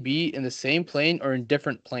A and B in the same plane or in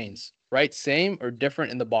different planes? Right? Same or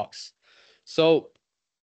different in the box. So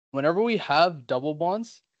whenever we have double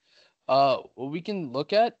bonds, what we can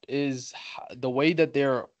look at is the way that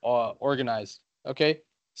they're organized. Okay.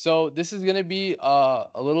 So this is gonna be a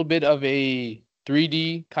little bit of a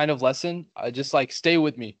 3D kind of lesson. Just like stay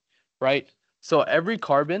with me, right? So every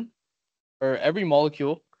carbon or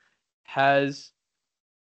has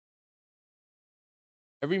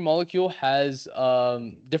every molecule has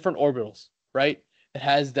different orbitals, right? It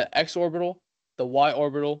has the x orbital, the y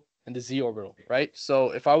orbital, and the z orbital, right?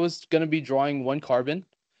 So if I was going to be drawing one carbon,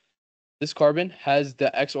 this carbon has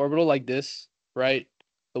the x orbital like this, right?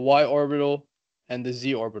 The y orbital and the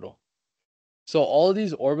z orbital. So all of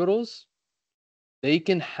these orbitals, they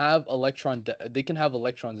can have they can have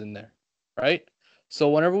electrons in there, right? So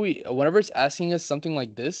whenever it's asking us something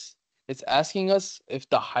like this, it's asking us if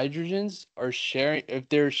the hydrogens are sharing, if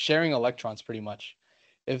they're sharing electrons pretty much.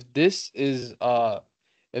 If this is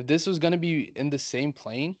if this was going to be in the same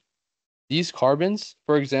plane, these carbons,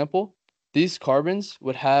 for example, these carbons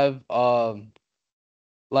would have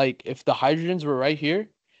like if the hydrogens were right here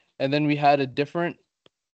and then we had a different,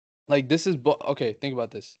 like this is okay, think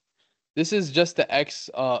about this. This is just the x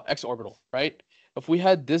orbital, right? If we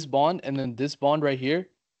had this bond and then this bond right here,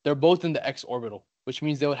 they're both in the x orbital, which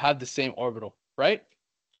means they would have the same orbital, right?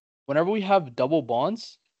 Whenever we have double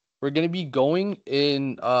bonds, we're going to be going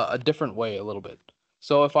in a different way a little bit.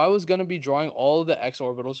 So if I was going to be drawing all the x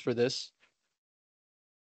orbitals for this,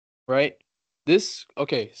 right?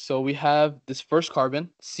 Okay, so we have this first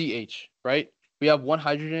carbon, CH, right? We have one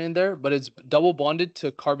hydrogen in there, but it's double bonded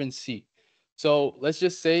to carbon C. So let's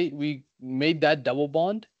just say we made that double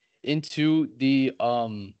bond into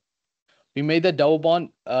we made that double bond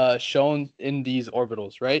shown in these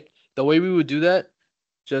orbitals, right? The way we would do that,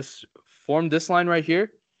 just form this line right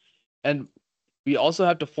here, and we also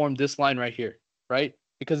have to form this line right here, right?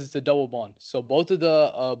 Because it's a double bond. So both of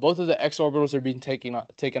the x orbitals are being taken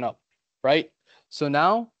up, right? So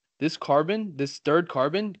now this third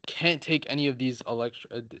carbon can't take any of these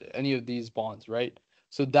bonds, right?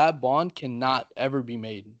 So that bond cannot ever be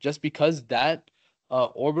made just because that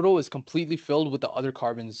orbital is completely filled with the other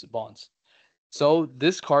carbon's bonds. So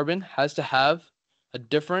this carbon has to have a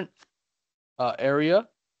different area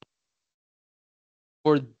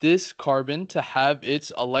for this carbon to have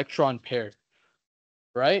its electron pair,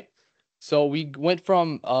 right? So we went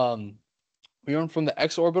from the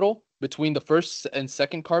x orbital between the first and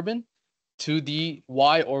second carbon to the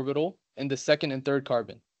y orbital in the second and third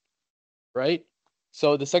carbon, right?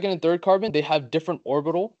 So the second and third carbon, they have different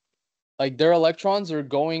orbital, like their electrons are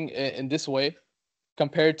going in this way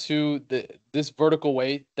compared to this vertical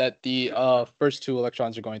way that the first two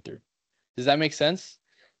electrons are going through. Does that make sense?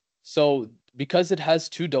 So because it has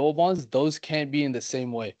two double bonds, those can't be in the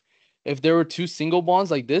same way. If there were two single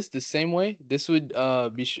bonds like this, the same way, this would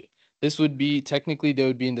be technically they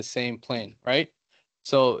would be in the same plane, right?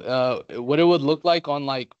 So what it would look like on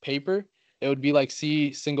like paper, it would be like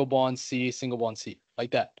C single bond C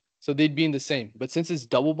like that. So they'd be in the same. But since it's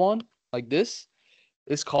double bond like this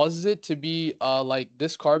causes it to be like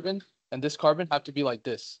this carbon and this carbon have to be like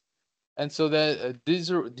this, and so that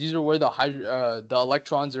these are where the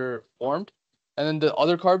electrons are formed, and then the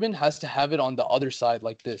other carbon has to have it on the other side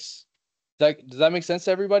like this. Does that make sense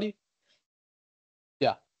to everybody?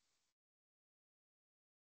 Yeah.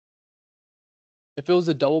 If it was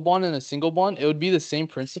a double bond and a single bond, it would be the same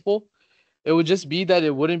principle. It would just be that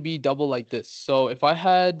it wouldn't be double like this. So if I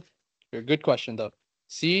had, good question though.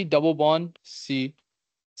 C, double bond, C,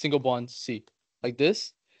 single bond, C. Like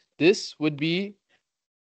this. This would be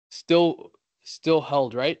still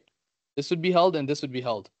held, right? This would be held and this would be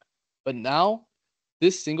held. But now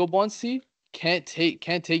this single bond C can't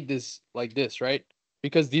take this like this, right?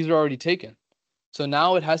 Because these are already taken. So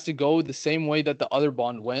now it has to go the same way that the other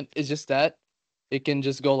bond went. It's just that it can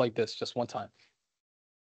just go like this just one time.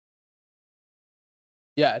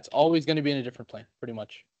 Yeah, it's always going to be in a different plane, pretty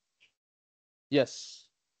much. Yes.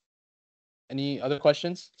 Any other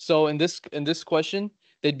questions? So in this question,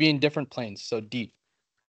 they'd be in different planes. So D.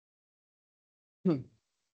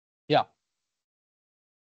 Yeah.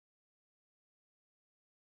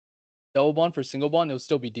 Double bond for single bond, it would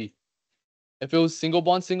still be D. If it was single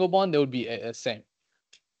bond, they would be same.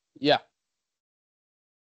 Yeah.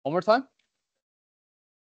 One more time.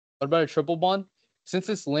 What about a triple bond? Since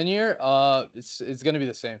it's linear, it's gonna be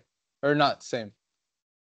the same, or not same.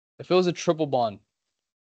 If it was a triple bond,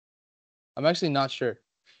 I'm actually not sure.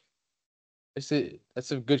 That's a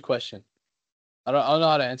good question. I don't know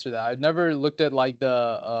how to answer that. I've never looked at like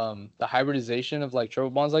the hybridization of like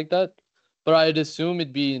triple bonds like that, but I'd assume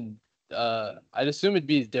it'd be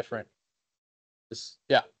different.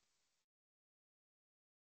 Yeah.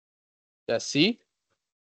 Yeah. C.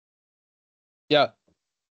 Yeah.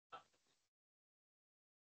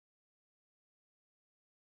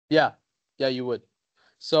 Yeah. Yeah. You would.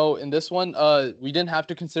 So in this one, we didn't have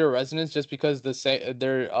to consider resonance just because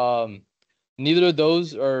they're neither of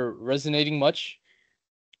those are resonating much,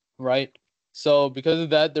 right? So because of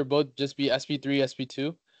that, they're both just be sp3,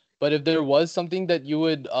 sp2. But if there was something that you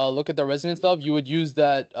would look at the resonance of, you would use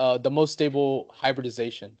that the most stable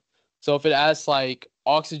hybridization. So if it asks like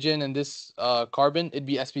oxygen and this carbon, it'd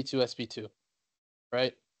be sp2, sp2,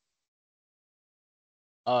 right?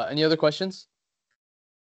 Any other questions?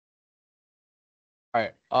 All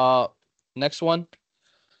right. Next one.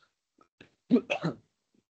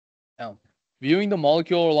 Now, viewing the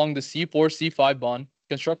molecule along the C4C5 bond,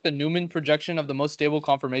 construct the Newman projection of the most stable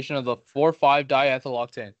conformation of the 4,5 diethyl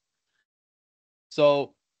octane.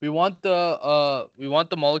 So we want the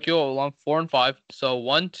molecule along 4 and 5. So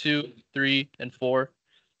 1, 2, 3, and 4,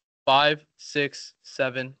 5, 6,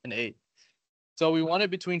 7, and 8. So we want it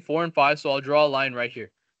between 4 and 5. So I'll draw a line right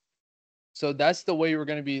here. So that's the way we're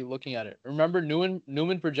going to be looking at it. Remember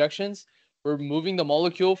Newman projections? We're moving the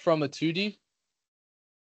molecule from a 2D.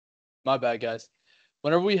 My bad, guys.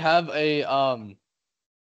 Whenever we have a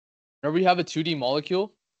 2D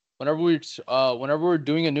molecule, whenever we're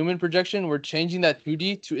doing a Newman projection, we're changing that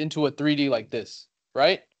 2D into a 3D like this,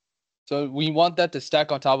 right? So we want that to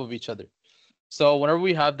stack on top of each other. So whenever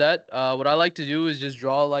we have that, what I like to do is just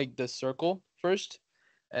draw like the circle first,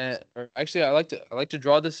 or actually I like to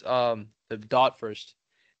draw this the dot first,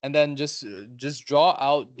 and then just draw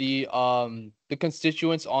out the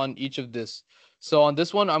constituents on each of this. So on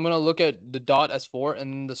this one, I'm gonna look at the dot as 4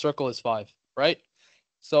 and the circle is 5, right?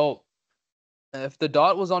 So if the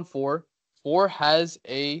dot was on 4, 4 has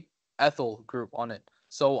a ethyl group on it.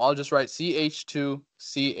 So I'll just write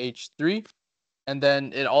CH2CH3, and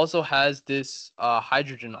then it also has this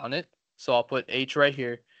hydrogen on it. So I'll put H right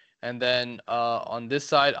here. And then on this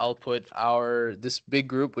side, I'll put this big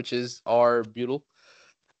group, which is our butyl.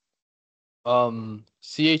 CH2,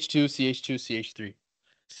 CH2, CH3.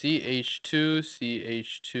 CH2,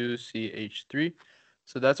 CH2, CH3.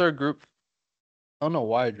 So that's our group. I don't know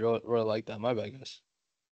why I wrote it like that. My bad, guys.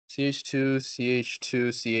 CH2, CH2,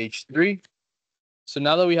 CH3. So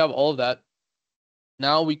now that we have all of that,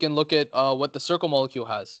 now we can look at what the circle molecule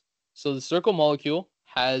has. So the circle molecule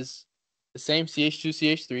has the same CH2,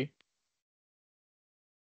 CH3.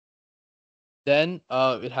 Then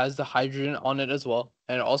it has the hydrogen on it as well.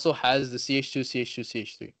 And it also has the CH2, CH2,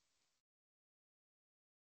 CH3.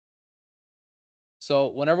 So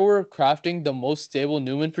whenever we're crafting the most stable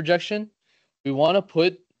Newman projection, we want to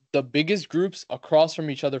put the biggest groups across from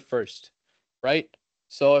each other first, right?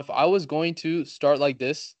 So if I was going to start like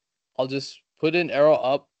this, I'll just put an arrow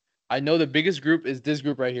up. I know the biggest group is this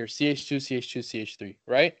group right here, CH2, CH2, CH3,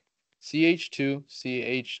 right? CH2,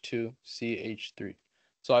 CH2, CH3.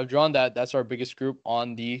 So I've drawn that. That's our biggest group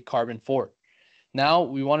on the carbon 4. Now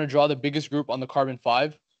we want to draw the biggest group on the carbon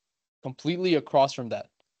 5 completely across from that.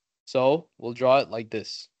 So we'll draw it like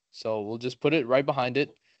this. So we'll just put it right behind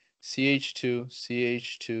it. CH2,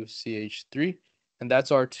 CH2, CH3. And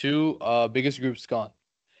that's our two biggest groups gone.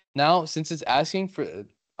 Now, since it's asking for,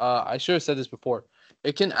 I should have said this before,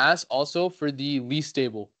 it can ask also for the least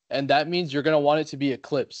stable. And that means you're going to want it to be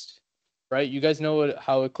eclipsed, right? You guys know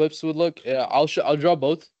how eclipsed would look? I'll draw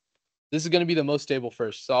both. This is going to be the most stable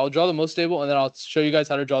first. So I'll draw the most stable, and then I'll show you guys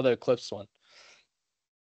how to draw the eclipsed one.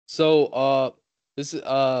 So This is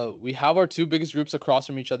we have our two biggest groups across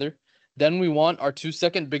from each other. Then we want our two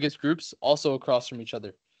second biggest groups also across from each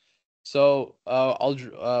other. So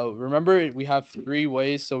remember we have three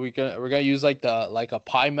ways. So we're gonna use like a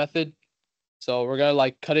pie method. So we're gonna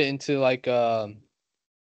like cut it into like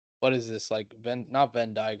what is this, like not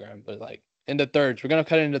Venn diagram, but like into thirds. We're gonna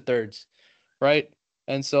cut it into thirds, right?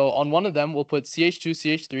 And so on one of them we'll put CH2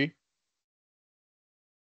 CH3,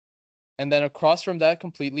 and then across from that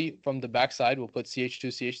completely from the back side we'll put CH2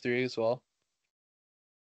 CH3 as well.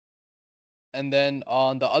 And then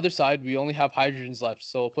on the other side we only have hydrogens left,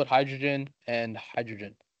 so we'll put hydrogen and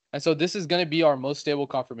hydrogen. And so this is going to be our most stable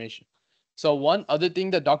conformation. So one other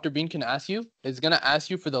thing that Dr. Bean can ask you is going to ask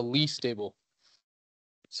you for the least stable.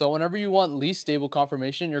 So whenever you want least stable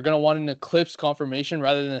conformation, you're going to want an eclipse conformation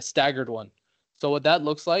rather than a staggered one. So what that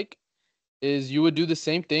looks like is you would do the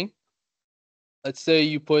same thing. Let's say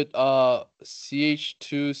you put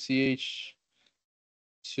CH2 CH2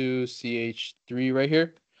 CH3 right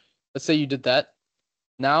here. Let's say you did that.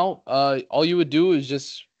 Now, all you would do is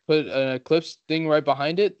just put an eclipse thing right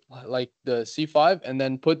behind it, like the C5, and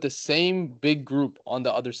then put the same big group on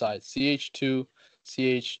the other side, CH2,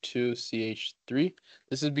 CH2, CH3.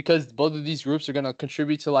 This is because both of these groups are going to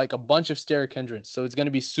contribute to like a bunch of steric hindrance. So it's going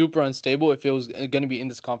to be super unstable if it was going to be in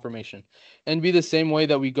this conformation. And be the same way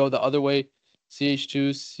that we go the other way,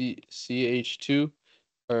 CH2, CH2,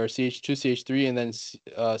 or CH2, CH3, and then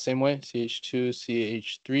same way, CH2,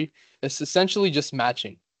 CH3. It's essentially just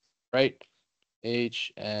matching, right?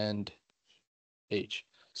 H and H.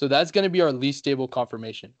 So that's going to be our least stable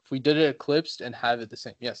conformation. If we did it eclipsed and have it the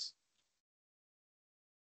same, yes.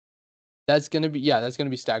 That's going to be, yeah, that's going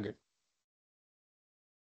to be staggered.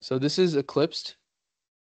 So this is eclipsed.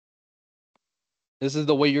 This is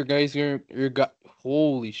the way your guys are,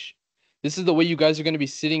 holy sh. This is the way you guys are going to be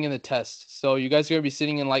sitting in the test. So you guys are going to be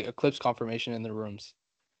sitting in like eclipse conformation in the rooms.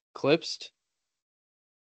 Eclipsed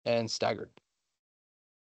and staggered.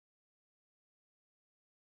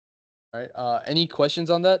 All right. Any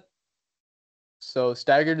questions on that? So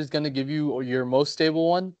staggered is going to give you your most stable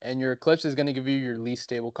one, and your eclipse is going to give you your least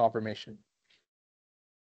stable conformation.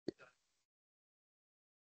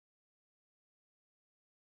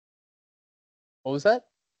 What was that?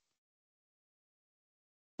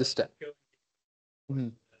 The step.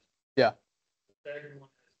 Mhm. Yeah,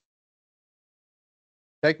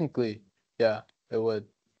 technically, yeah, it would.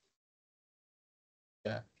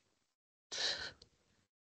 Yeah.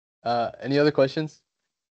 Any other questions?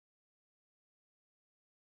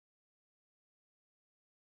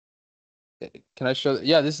 Can I show?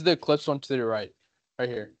 Yeah, this is the eclipse one to the right, right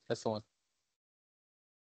here. That's the one.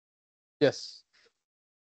 Yes.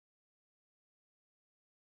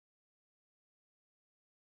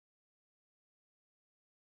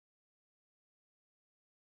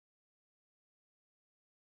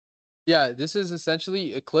 Yeah, this is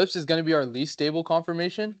essentially eclipse is going to be our least stable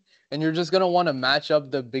conformation, and you're just going to want to match up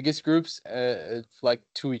the biggest groups like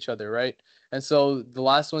to each other, right? And so the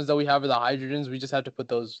last ones that we have are the hydrogens. We just have to put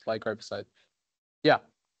those like right beside. Yeah.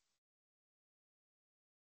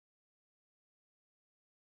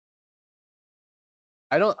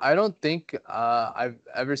 I don't think I've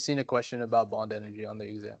ever seen a question about bond energy on the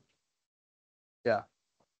exam. Yeah.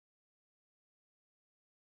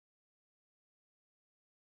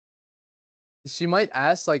 She might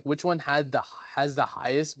ask like which one has the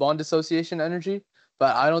highest bond dissociation energy,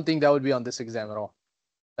 but I don't think that would be on this exam at all.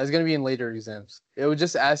 That's gonna be in later exams. It would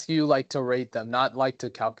just ask you like to rate them, not like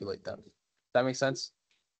to calculate them. That makes sense?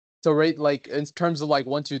 To rate like in terms of like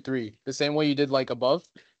one, two, three, the same way you did like above.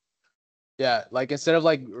 Yeah, like instead of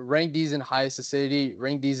like rank these in highest acidity,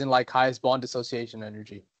 rank these in like highest bond dissociation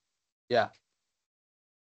energy. Yeah.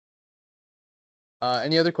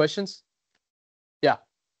 Any other questions? Yeah.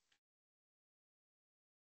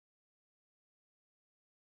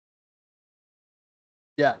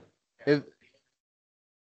 Yeah. If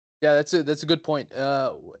Yeah, that's a good point.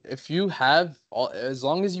 If you have as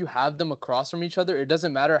long as you have them across from each other, it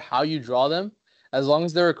doesn't matter how you draw them. As long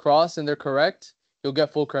as they're across and they're correct, you'll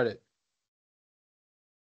get full credit.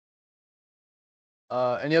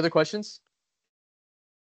 Any other questions?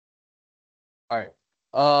 All right.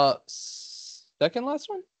 Second last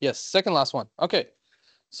one? Yes, second last one. Okay.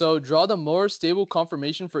 So draw the more stable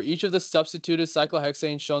conformation for each of the substituted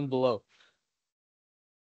cyclohexanes shown below.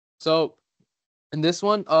 So in this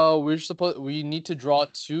one, we need to draw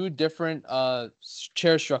two different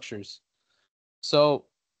chair structures. So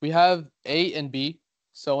we have A and B.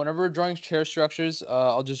 So whenever we're drawing chair structures,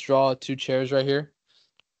 I'll just draw two chairs right here.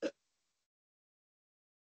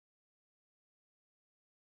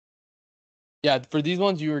 Yeah, for these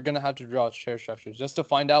ones, you are gonna have to draw chair structures just to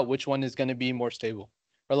find out which one is gonna be more stable,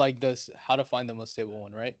 or like this, how to find the most stable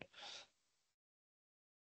one, right?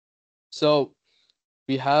 So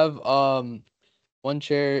we have one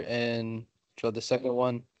chair and draw the second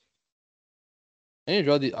one. I need to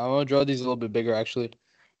draw the. I want to draw these a little bit bigger, actually.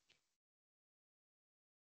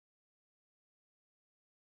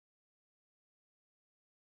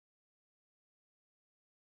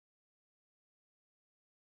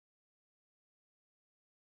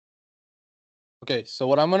 Okay, so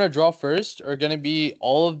what I'm gonna draw first are gonna be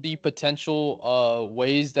all of the potential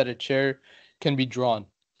ways that a chair can be drawn,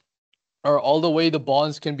 or all the way the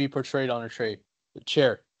bonds can be portrayed on a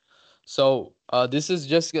chair. So this is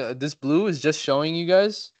just this blue is just showing you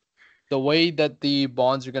guys the way that the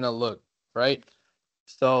bonds are gonna look, right?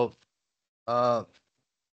 So uh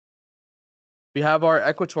we have our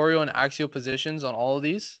equatorial and axial positions on all of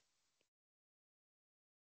these.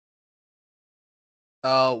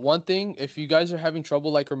 One thing, if you guys are having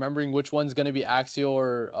trouble like remembering which one's gonna be axial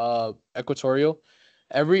or equatorial,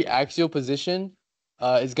 every axial position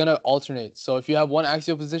is gonna alternate. So if you have one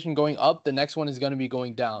axial position going up, the next one is gonna be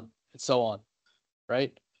going down, and so on,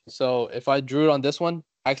 right? So if I drew it on this one,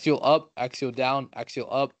 axial up, axial down,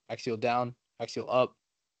 axial up, axial down, axial up,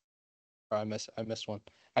 or I missed one.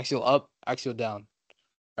 Axial up, axial down,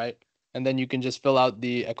 right? And then you can just fill out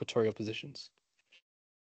the equatorial positions.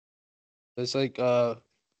 It's like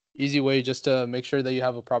easy way just to make sure that you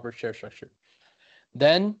have a proper chair structure.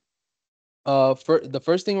 Then for the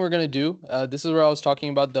first thing we're gonna do, this is where I was talking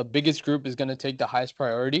about the biggest group is gonna take the highest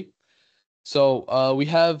priority. So we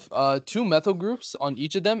have two methyl groups on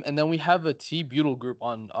each of them, and then we have a T-butyl group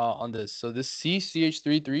on this. So this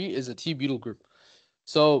CCH33 is a T-butyl group.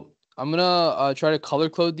 So I'm gonna try to color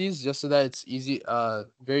code these just so that it's easy,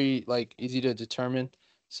 very like easy to determine.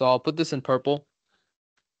 So I'll put this in purple.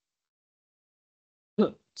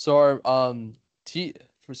 So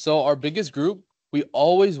our biggest group, we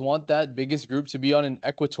always want that biggest group to be on an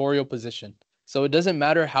equatorial position. So it doesn't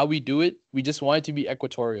matter how we do it, we just want it to be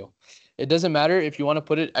equatorial. It doesn't matter if you want to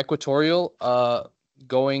put it equatorial,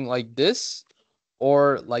 going like this,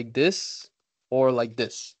 or like this, or like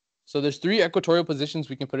this. So there's three equatorial positions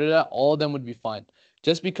we can put it at. All of them would be fine.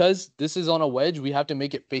 Just because this is on a wedge, we have to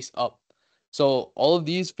make it face up. So all of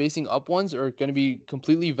these facing up ones are going to be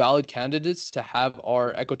completely valid candidates to have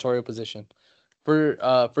our equatorial position.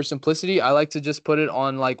 For simplicity, I like to just put it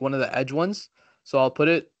on like one of the edge ones. So I'll put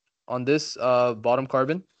it on this bottom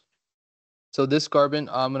carbon. So this carbon,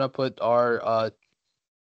 I'm gonna put our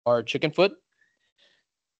chicken foot.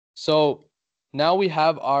 So now we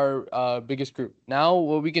have our biggest group. Now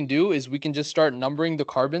what we can do is we can just start numbering the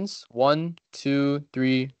carbons 1, 2,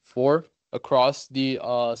 3, 4 across the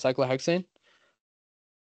cyclohexane.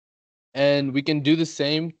 And we can do the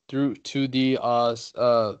same through to the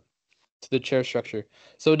chair structure.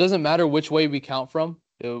 So it doesn't matter which way we count from.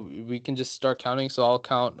 We can just start counting. So I'll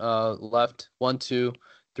count left 1, 2,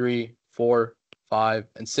 3, 4, 5,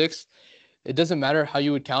 and 6. It doesn't matter how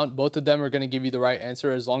you would count. Both of them are going to give you the right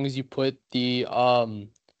answer as long as you put the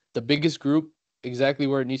biggest group exactly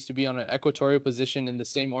where it needs to be on an equatorial position in the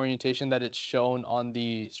same orientation that it's shown on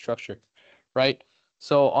the structure, right?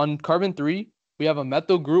 So on carbon 3, we have a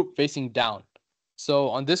methyl group facing down. So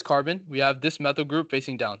on this carbon, we have this methyl group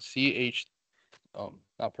facing down, CH,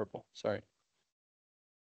 not purple, sorry.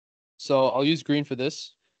 So I'll use green for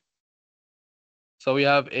this. So we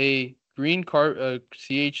have a green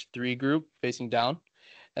CH3 group facing down.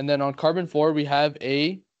 And then on carbon 4, we have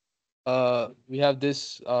this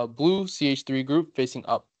blue CH3 group facing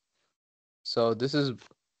up. So this is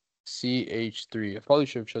CH3. I probably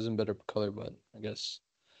should have chosen better color, but I guess.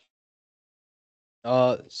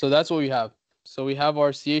 So that's what we have. So we have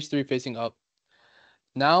our CH3 facing up.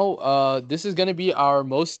 Now, this is going to be our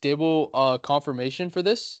most stable conformation for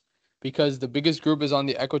this because the biggest group is on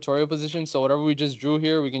the equatorial position. So whatever we just drew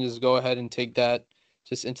here, we can just go ahead and take that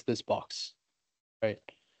just into this box, right?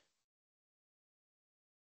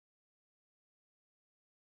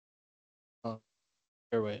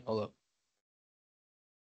 Here, wait, hold up.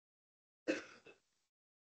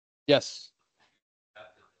 Yes.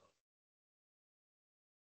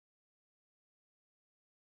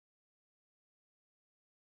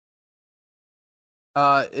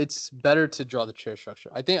 It's better to draw the chair structure.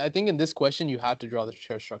 I think in this question you have to draw the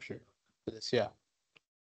chair structure for this. Yeah.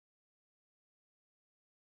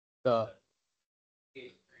 Uh,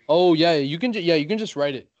 oh yeah, you can just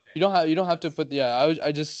write it. You don't have to put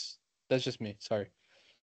I just that's just me. Sorry.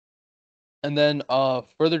 And then going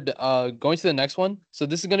to the next one. So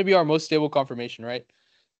this is going to be our most stable conformation, right?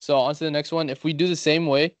 So on to the next one. If we do the same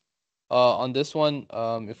way, On this one,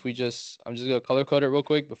 if we I'm just gonna color code it real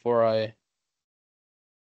quick before I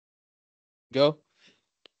go.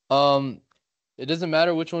 It doesn't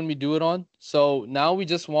matter which one we do it on. So now we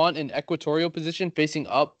just want an equatorial position facing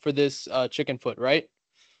up for this chicken foot, right?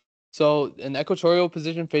 So an equatorial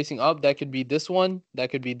position facing up, that could be this one, that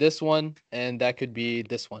could be this one, and that could be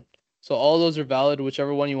this one. So all those are valid,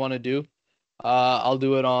 whichever one you want to do. I'll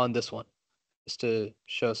do it on this one just to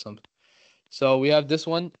show some. So we have this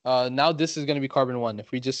one. Now this is going to be carbon 1.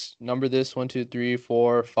 If we just number this 1, 2, 3,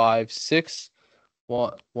 4, 5, 6.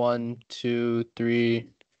 1, 2, 3,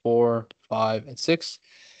 4, 5, and 6.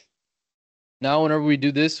 Now, whenever we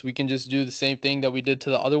do this, we can just do the same thing that we did to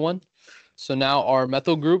the other one. So now our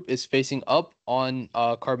methyl group is facing up on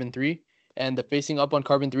carbon 3, and the facing up on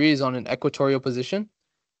carbon 3 is on an equatorial position.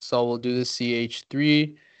 So we'll do the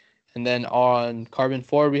CH3, and then on carbon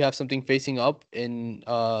 4, we have something facing up in,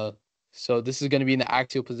 so this is going to be in the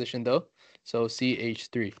axial position though. So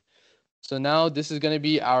CH3. So now this is going to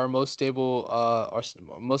be our most stable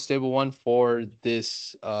one for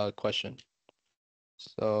this question.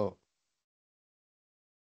 So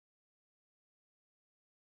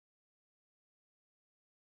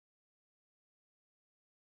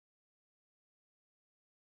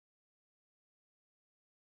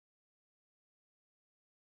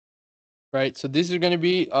right, so these are going to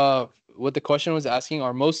be what the question was asking,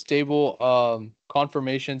 our most stable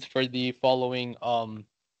conformations for the following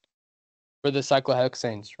for the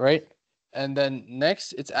cyclohexanes, right? And then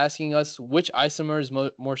next it's asking us which isomer is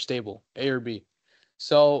more stable, A or B.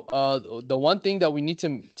 So the one thing that we need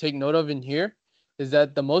to take note of in here is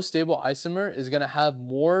that the most stable isomer is going to have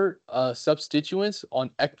more substituents on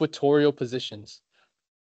equatorial positions.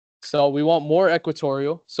 So we want more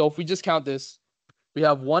equatorial. So if we just count this, we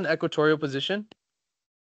have 1 equatorial position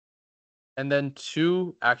and then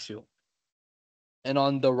 2 axial. And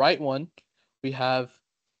on the right one, we have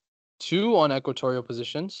 2 on equatorial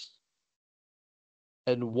positions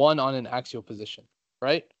and 1 on an axial position,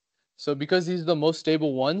 right? So because these are the most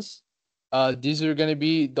stable ones, these are going to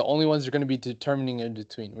be the only ones that are going to be determining in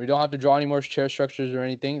between. We don't have to draw any more chair structures or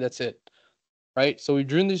anything. That's it, right? So we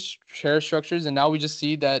drew these chair structures, and now we just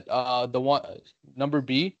see that the one number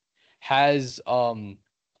B has has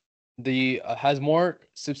more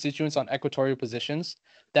substituents on equatorial positions.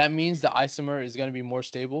 That means the isomer is going to be more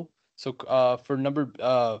stable. So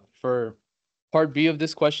for part B of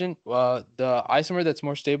this question, the isomer that's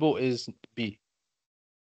more stable is B.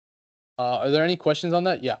 Are there any questions on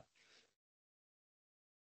that? Yeah.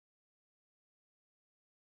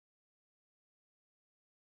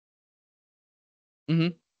 Mm-hmm.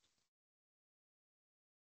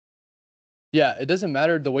 Yeah, it doesn't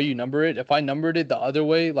matter the way you number it. If I numbered it the other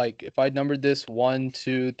way, like if I numbered this 1,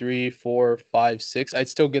 2, 3, 4, 5, 6, I'd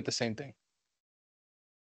still get the same thing.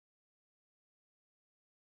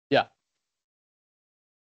 Yeah.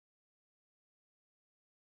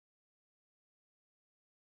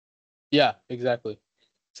 Yeah, exactly.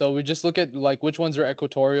 So we just look at like which ones are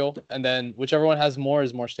equatorial, and then whichever one has more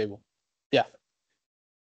is more stable. Yeah.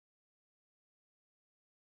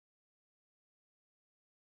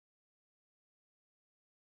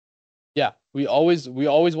 Yeah. We always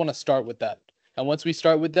want to start with that. And once we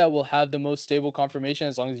start with that, we'll have the most stable conformation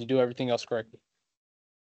as long as you do everything else correctly.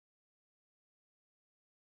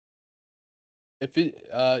 If it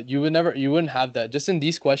you wouldn't have that. Just in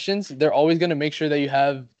these questions, they're always going to make sure that you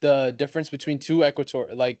have the difference between two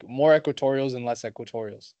like more equatorials and less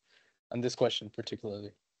equatorials on this question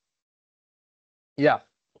particularly. Yeah.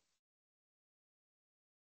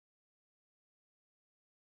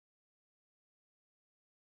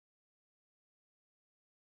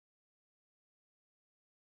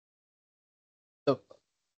 So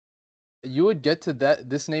you would get to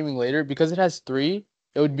this naming later because it has 3.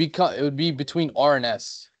 It would be between R and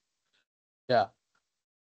S. Yeah.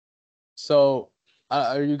 So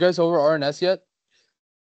are you guys over R and S yet?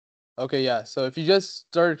 Okay, yeah. So if you just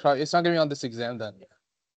started, it's not gonna be on this exam then.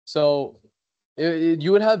 So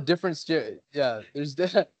you would have different yeah.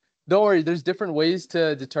 Don't worry. There's different ways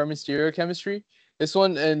to determine stereochemistry. This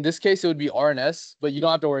one, in this case, it would be R and S, but you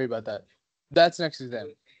don't have to worry about that. That's next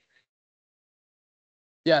exam.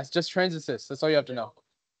 Yeah, it's just transit cis. That's all you have to know.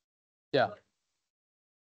 Yeah,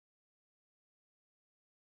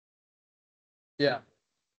 yeah.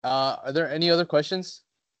 Are there any other questions?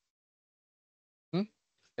 Hmm?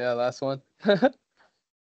 Yeah, last one.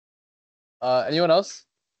 Anyone else?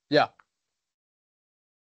 Yeah.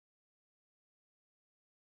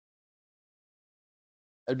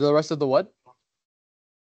 The rest of the what?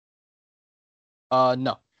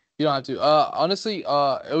 No. You don't have to. Honestly,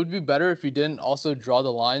 it would be better if you didn't also draw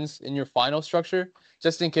the lines in your final structure,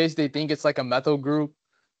 just in case they think it's like a methyl group,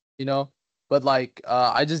 you know. But like,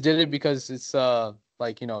 I just did it because it's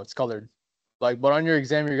like it's colored. Like, but on your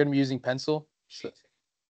exam, you're gonna be using pencil. So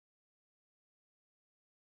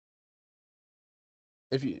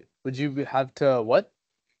if you would you have to what?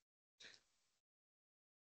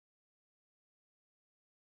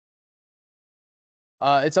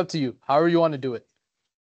 It's up to you. However you want to do it.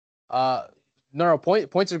 Uh, no,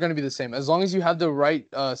 points are gonna be the same as long as you have the right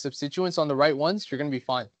substituents on the right ones. You're gonna be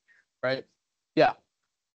fine, right? Yeah.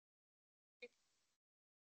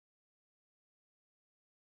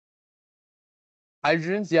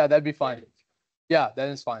 Hydrogens, yeah, that'd be fine. Yeah, that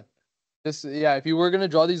is fine. Just yeah, if you were gonna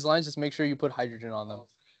draw these lines, just make sure you put hydrogen on them.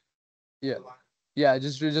 Yeah, yeah,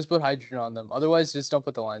 just put hydrogen on them. Otherwise, just don't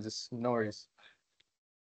put the lines. It's no worries.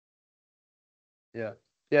 Yeah,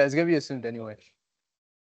 yeah, it's gonna be assumed anyway.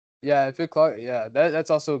 Yeah, if it clock, yeah,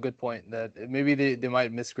 that's also a good point. That maybe they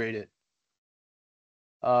might misgrade it.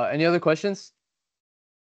 Any other questions?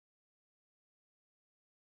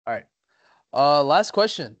 All right. Last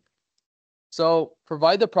question. So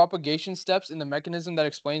provide the propagation steps in the mechanism that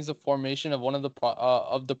explains the formation of one of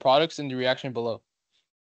the products in the reaction below.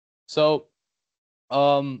 So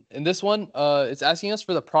in this one, it's asking us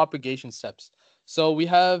for the propagation steps. So we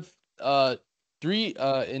have three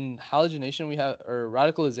in halogenation we have or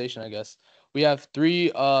radicalization, I guess. We have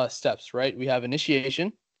three steps, right? We have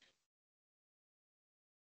initiation,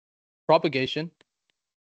 propagation,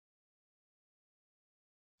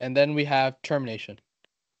 and then we have termination.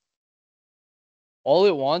 All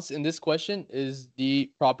it wants in this question is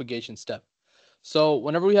the propagation step. So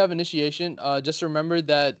whenever we have initiation, just remember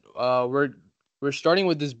that we're starting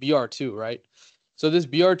with this BR2, right? So this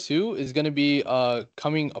BR2 is going to be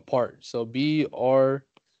coming apart. So BR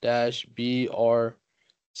dash BR.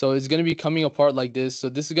 So it's going to be coming apart like this. So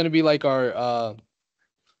this is going to be like our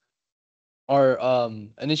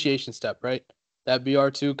initiation step, right? That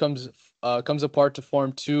BR2 comes apart to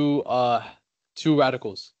form two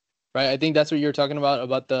radicals, right? I think that's what you're talking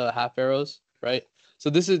about the half arrows, right?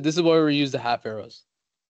 So this is where we use the half arrows.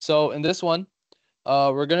 So in this one,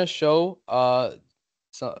 we're gonna show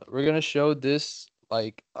this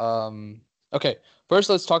like okay. First,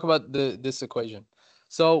 let's talk about this equation.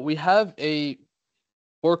 So we have a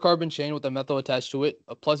 4-carbon chain with a methyl attached to it,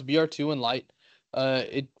 plus Br2 and light.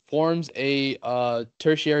 It forms a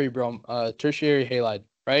tertiary halide,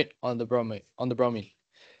 right, on the bromine.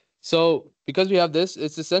 So because we have this,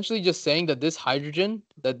 it's essentially just saying that this hydrogen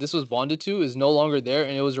that this was bonded to is no longer there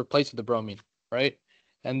and it was replaced with the bromine, right?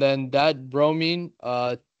 And then that bromine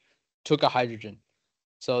took a hydrogen.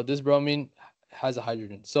 So this bromine has a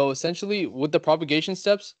hydrogen. So essentially with the propagation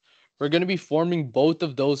steps, we're going to be forming both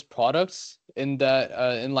of those products in that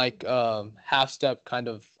in like half step kind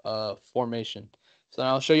of formation. So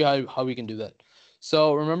I'll show you how we can do that.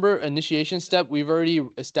 So remember initiation step, we've already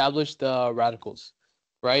established the radicals,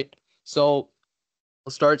 right? So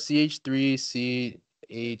we'll start CH3,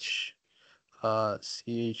 CH,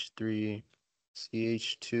 CH3,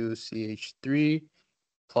 CH2, CH3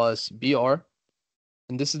 plus Br.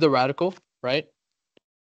 And this is the radical, right?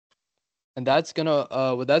 And that's gonna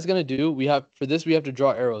what that's gonna do, we have for this we have to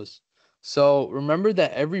draw arrows. So remember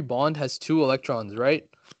that every bond has 2 electrons, right?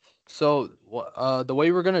 So the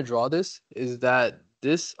way we're gonna draw this is that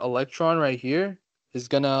this electron right here is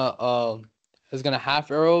gonna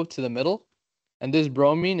half arrow to the middle, and this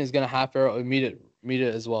bromine is gonna half arrow meet it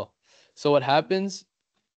as well. So what happens?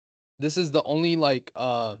 This is the only like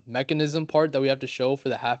mechanism part that we have to show for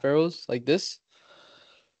the half arrows like this.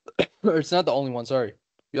 Or it's not the only one, sorry.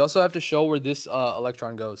 We also have to show where this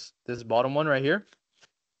electron goes. This bottom one right here.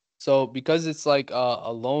 So because it's like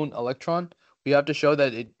a lone electron, we have to show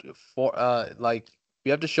that we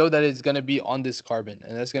have to show that it's gonna be on this carbon,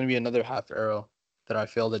 and that's gonna be another half arrow that I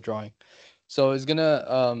failed at drawing. So it's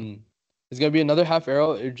gonna be another half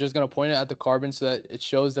arrow. You're just gonna point it at the carbon so that it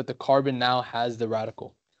shows that the carbon now has the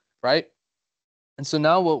radical, right? And so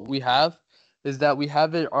now what we have is that we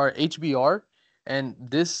have our HBr and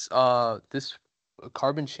this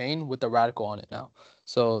carbon chain with the radical on it now.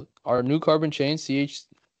 So our new carbon chain CH3C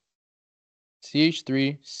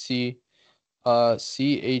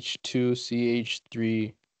CH2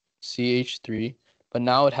 CH3 CH3, but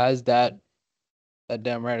now it has that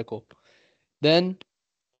damn radical. Then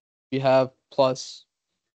we have plus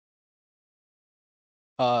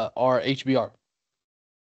our HBr.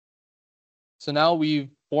 So now we've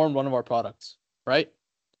formed one of our products, right?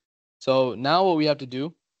 So now what we have to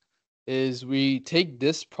do is we take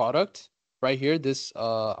this product right here, this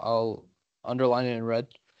I'll underline it in red.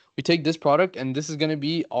 we take this product, and this is going to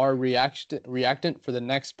be our reactant for the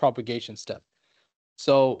next propagation step.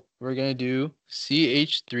 So we're going to do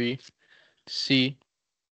CH3C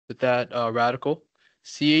with that radical,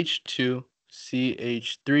 CH2,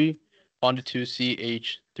 CH3, bonded to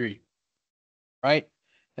CH3, right?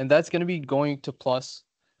 And that's going to be going to plus.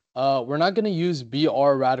 We're not going to use Br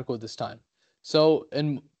radical this time. So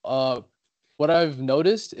in what I've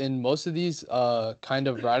noticed in most of these kind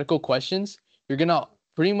of radical questions, you're going to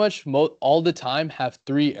pretty much all the time have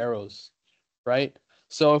 3 arrows, right?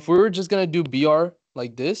 So if we were just going to do Br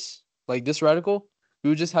like this radical, we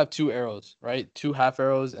would just have 2 arrows, right? 2 half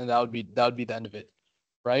arrows, and that would be the end of it,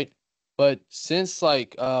 right? But since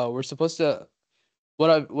like we're supposed to,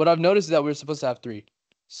 what I've noticed is that we're supposed to have 3.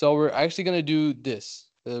 So we're actually gonna do this.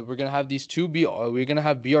 We're gonna have these 2 we're gonna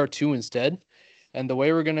have Br2 instead. And the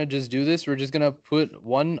way we're gonna just do this, we're just gonna put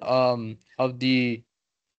one of the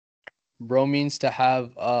bromines to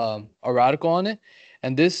have a radical on it,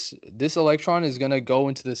 and this electron is gonna go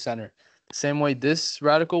into the center, the same way this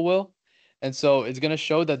radical will. And so it's gonna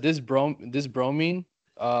show that this bromine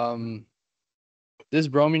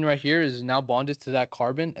right here is now bonded to that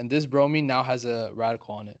carbon, and this bromine now has a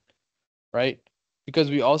radical on it, right?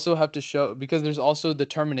 Because we also have to show, because there's also the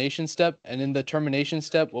termination step, and in the termination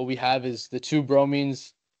step, what we have is the 2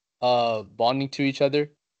 bromines bonding to each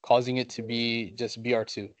other, causing it to be just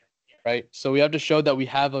Br2, right? So we have to show that we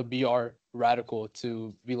have a Br radical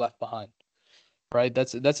to be left behind, right?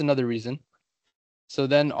 That's another reason. So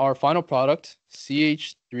then our final product,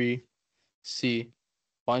 CH3C,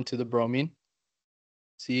 bind to the bromine,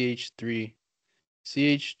 CH3,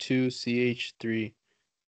 CH2, CH3,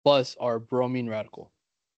 plus our bromine radical.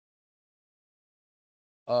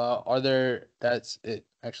 That's it,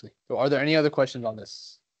 actually. So are there any other questions on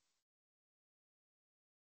this?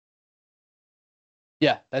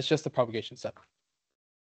 Yeah, that's just the propagation step.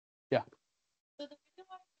 Yeah. So the reason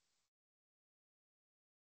why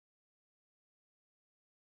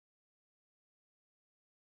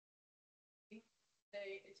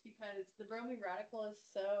it's because the bromine radical is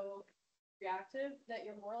so reactive that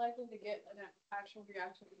you're more likely to get an actual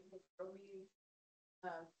reaction with bromine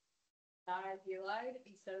dihalide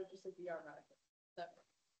instead of just a Br radical. So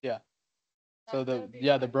Yeah. So that would be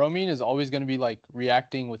the why. bromine is always going to be like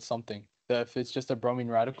reacting with something. If it's just a bromine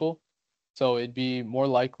radical, so it'd be more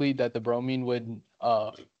likely that the bromine would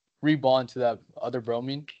rebond to that other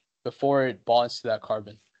bromine before it bonds to that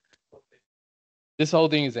carbon. This whole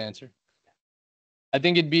thing is the answer. I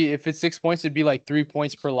think it'd be, if it's 6 points, it'd be like 3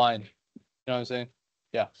 points per line. You know what I'm saying?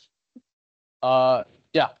 Yeah.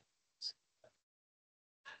 Yeah.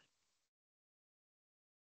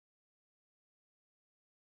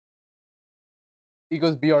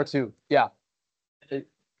 Equals Br2. Yeah.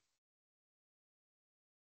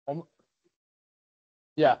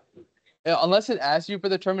 Yeah. Unless it asks you for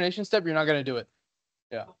the termination step, you're not going to do it.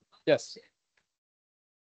 Yeah. Yes.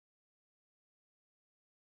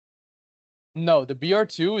 No, the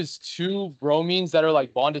Br2 is 2 bromines that are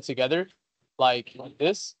like bonded together, like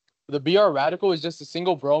this. The Br radical is just a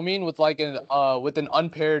single bromine with like with an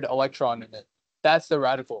unpaired electron in it. That's the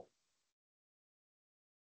radical.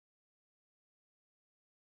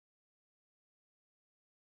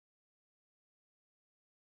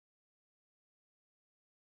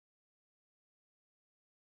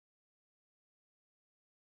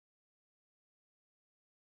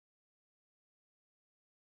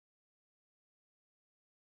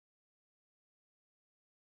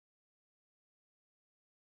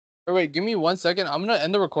 Here, wait, give me 1 second. I'm gonna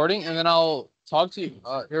end the recording and then I'll talk to you.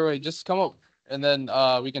 Here, wait, just come up and then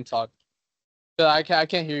we can talk. I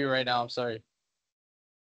can't hear you right now. I'm sorry.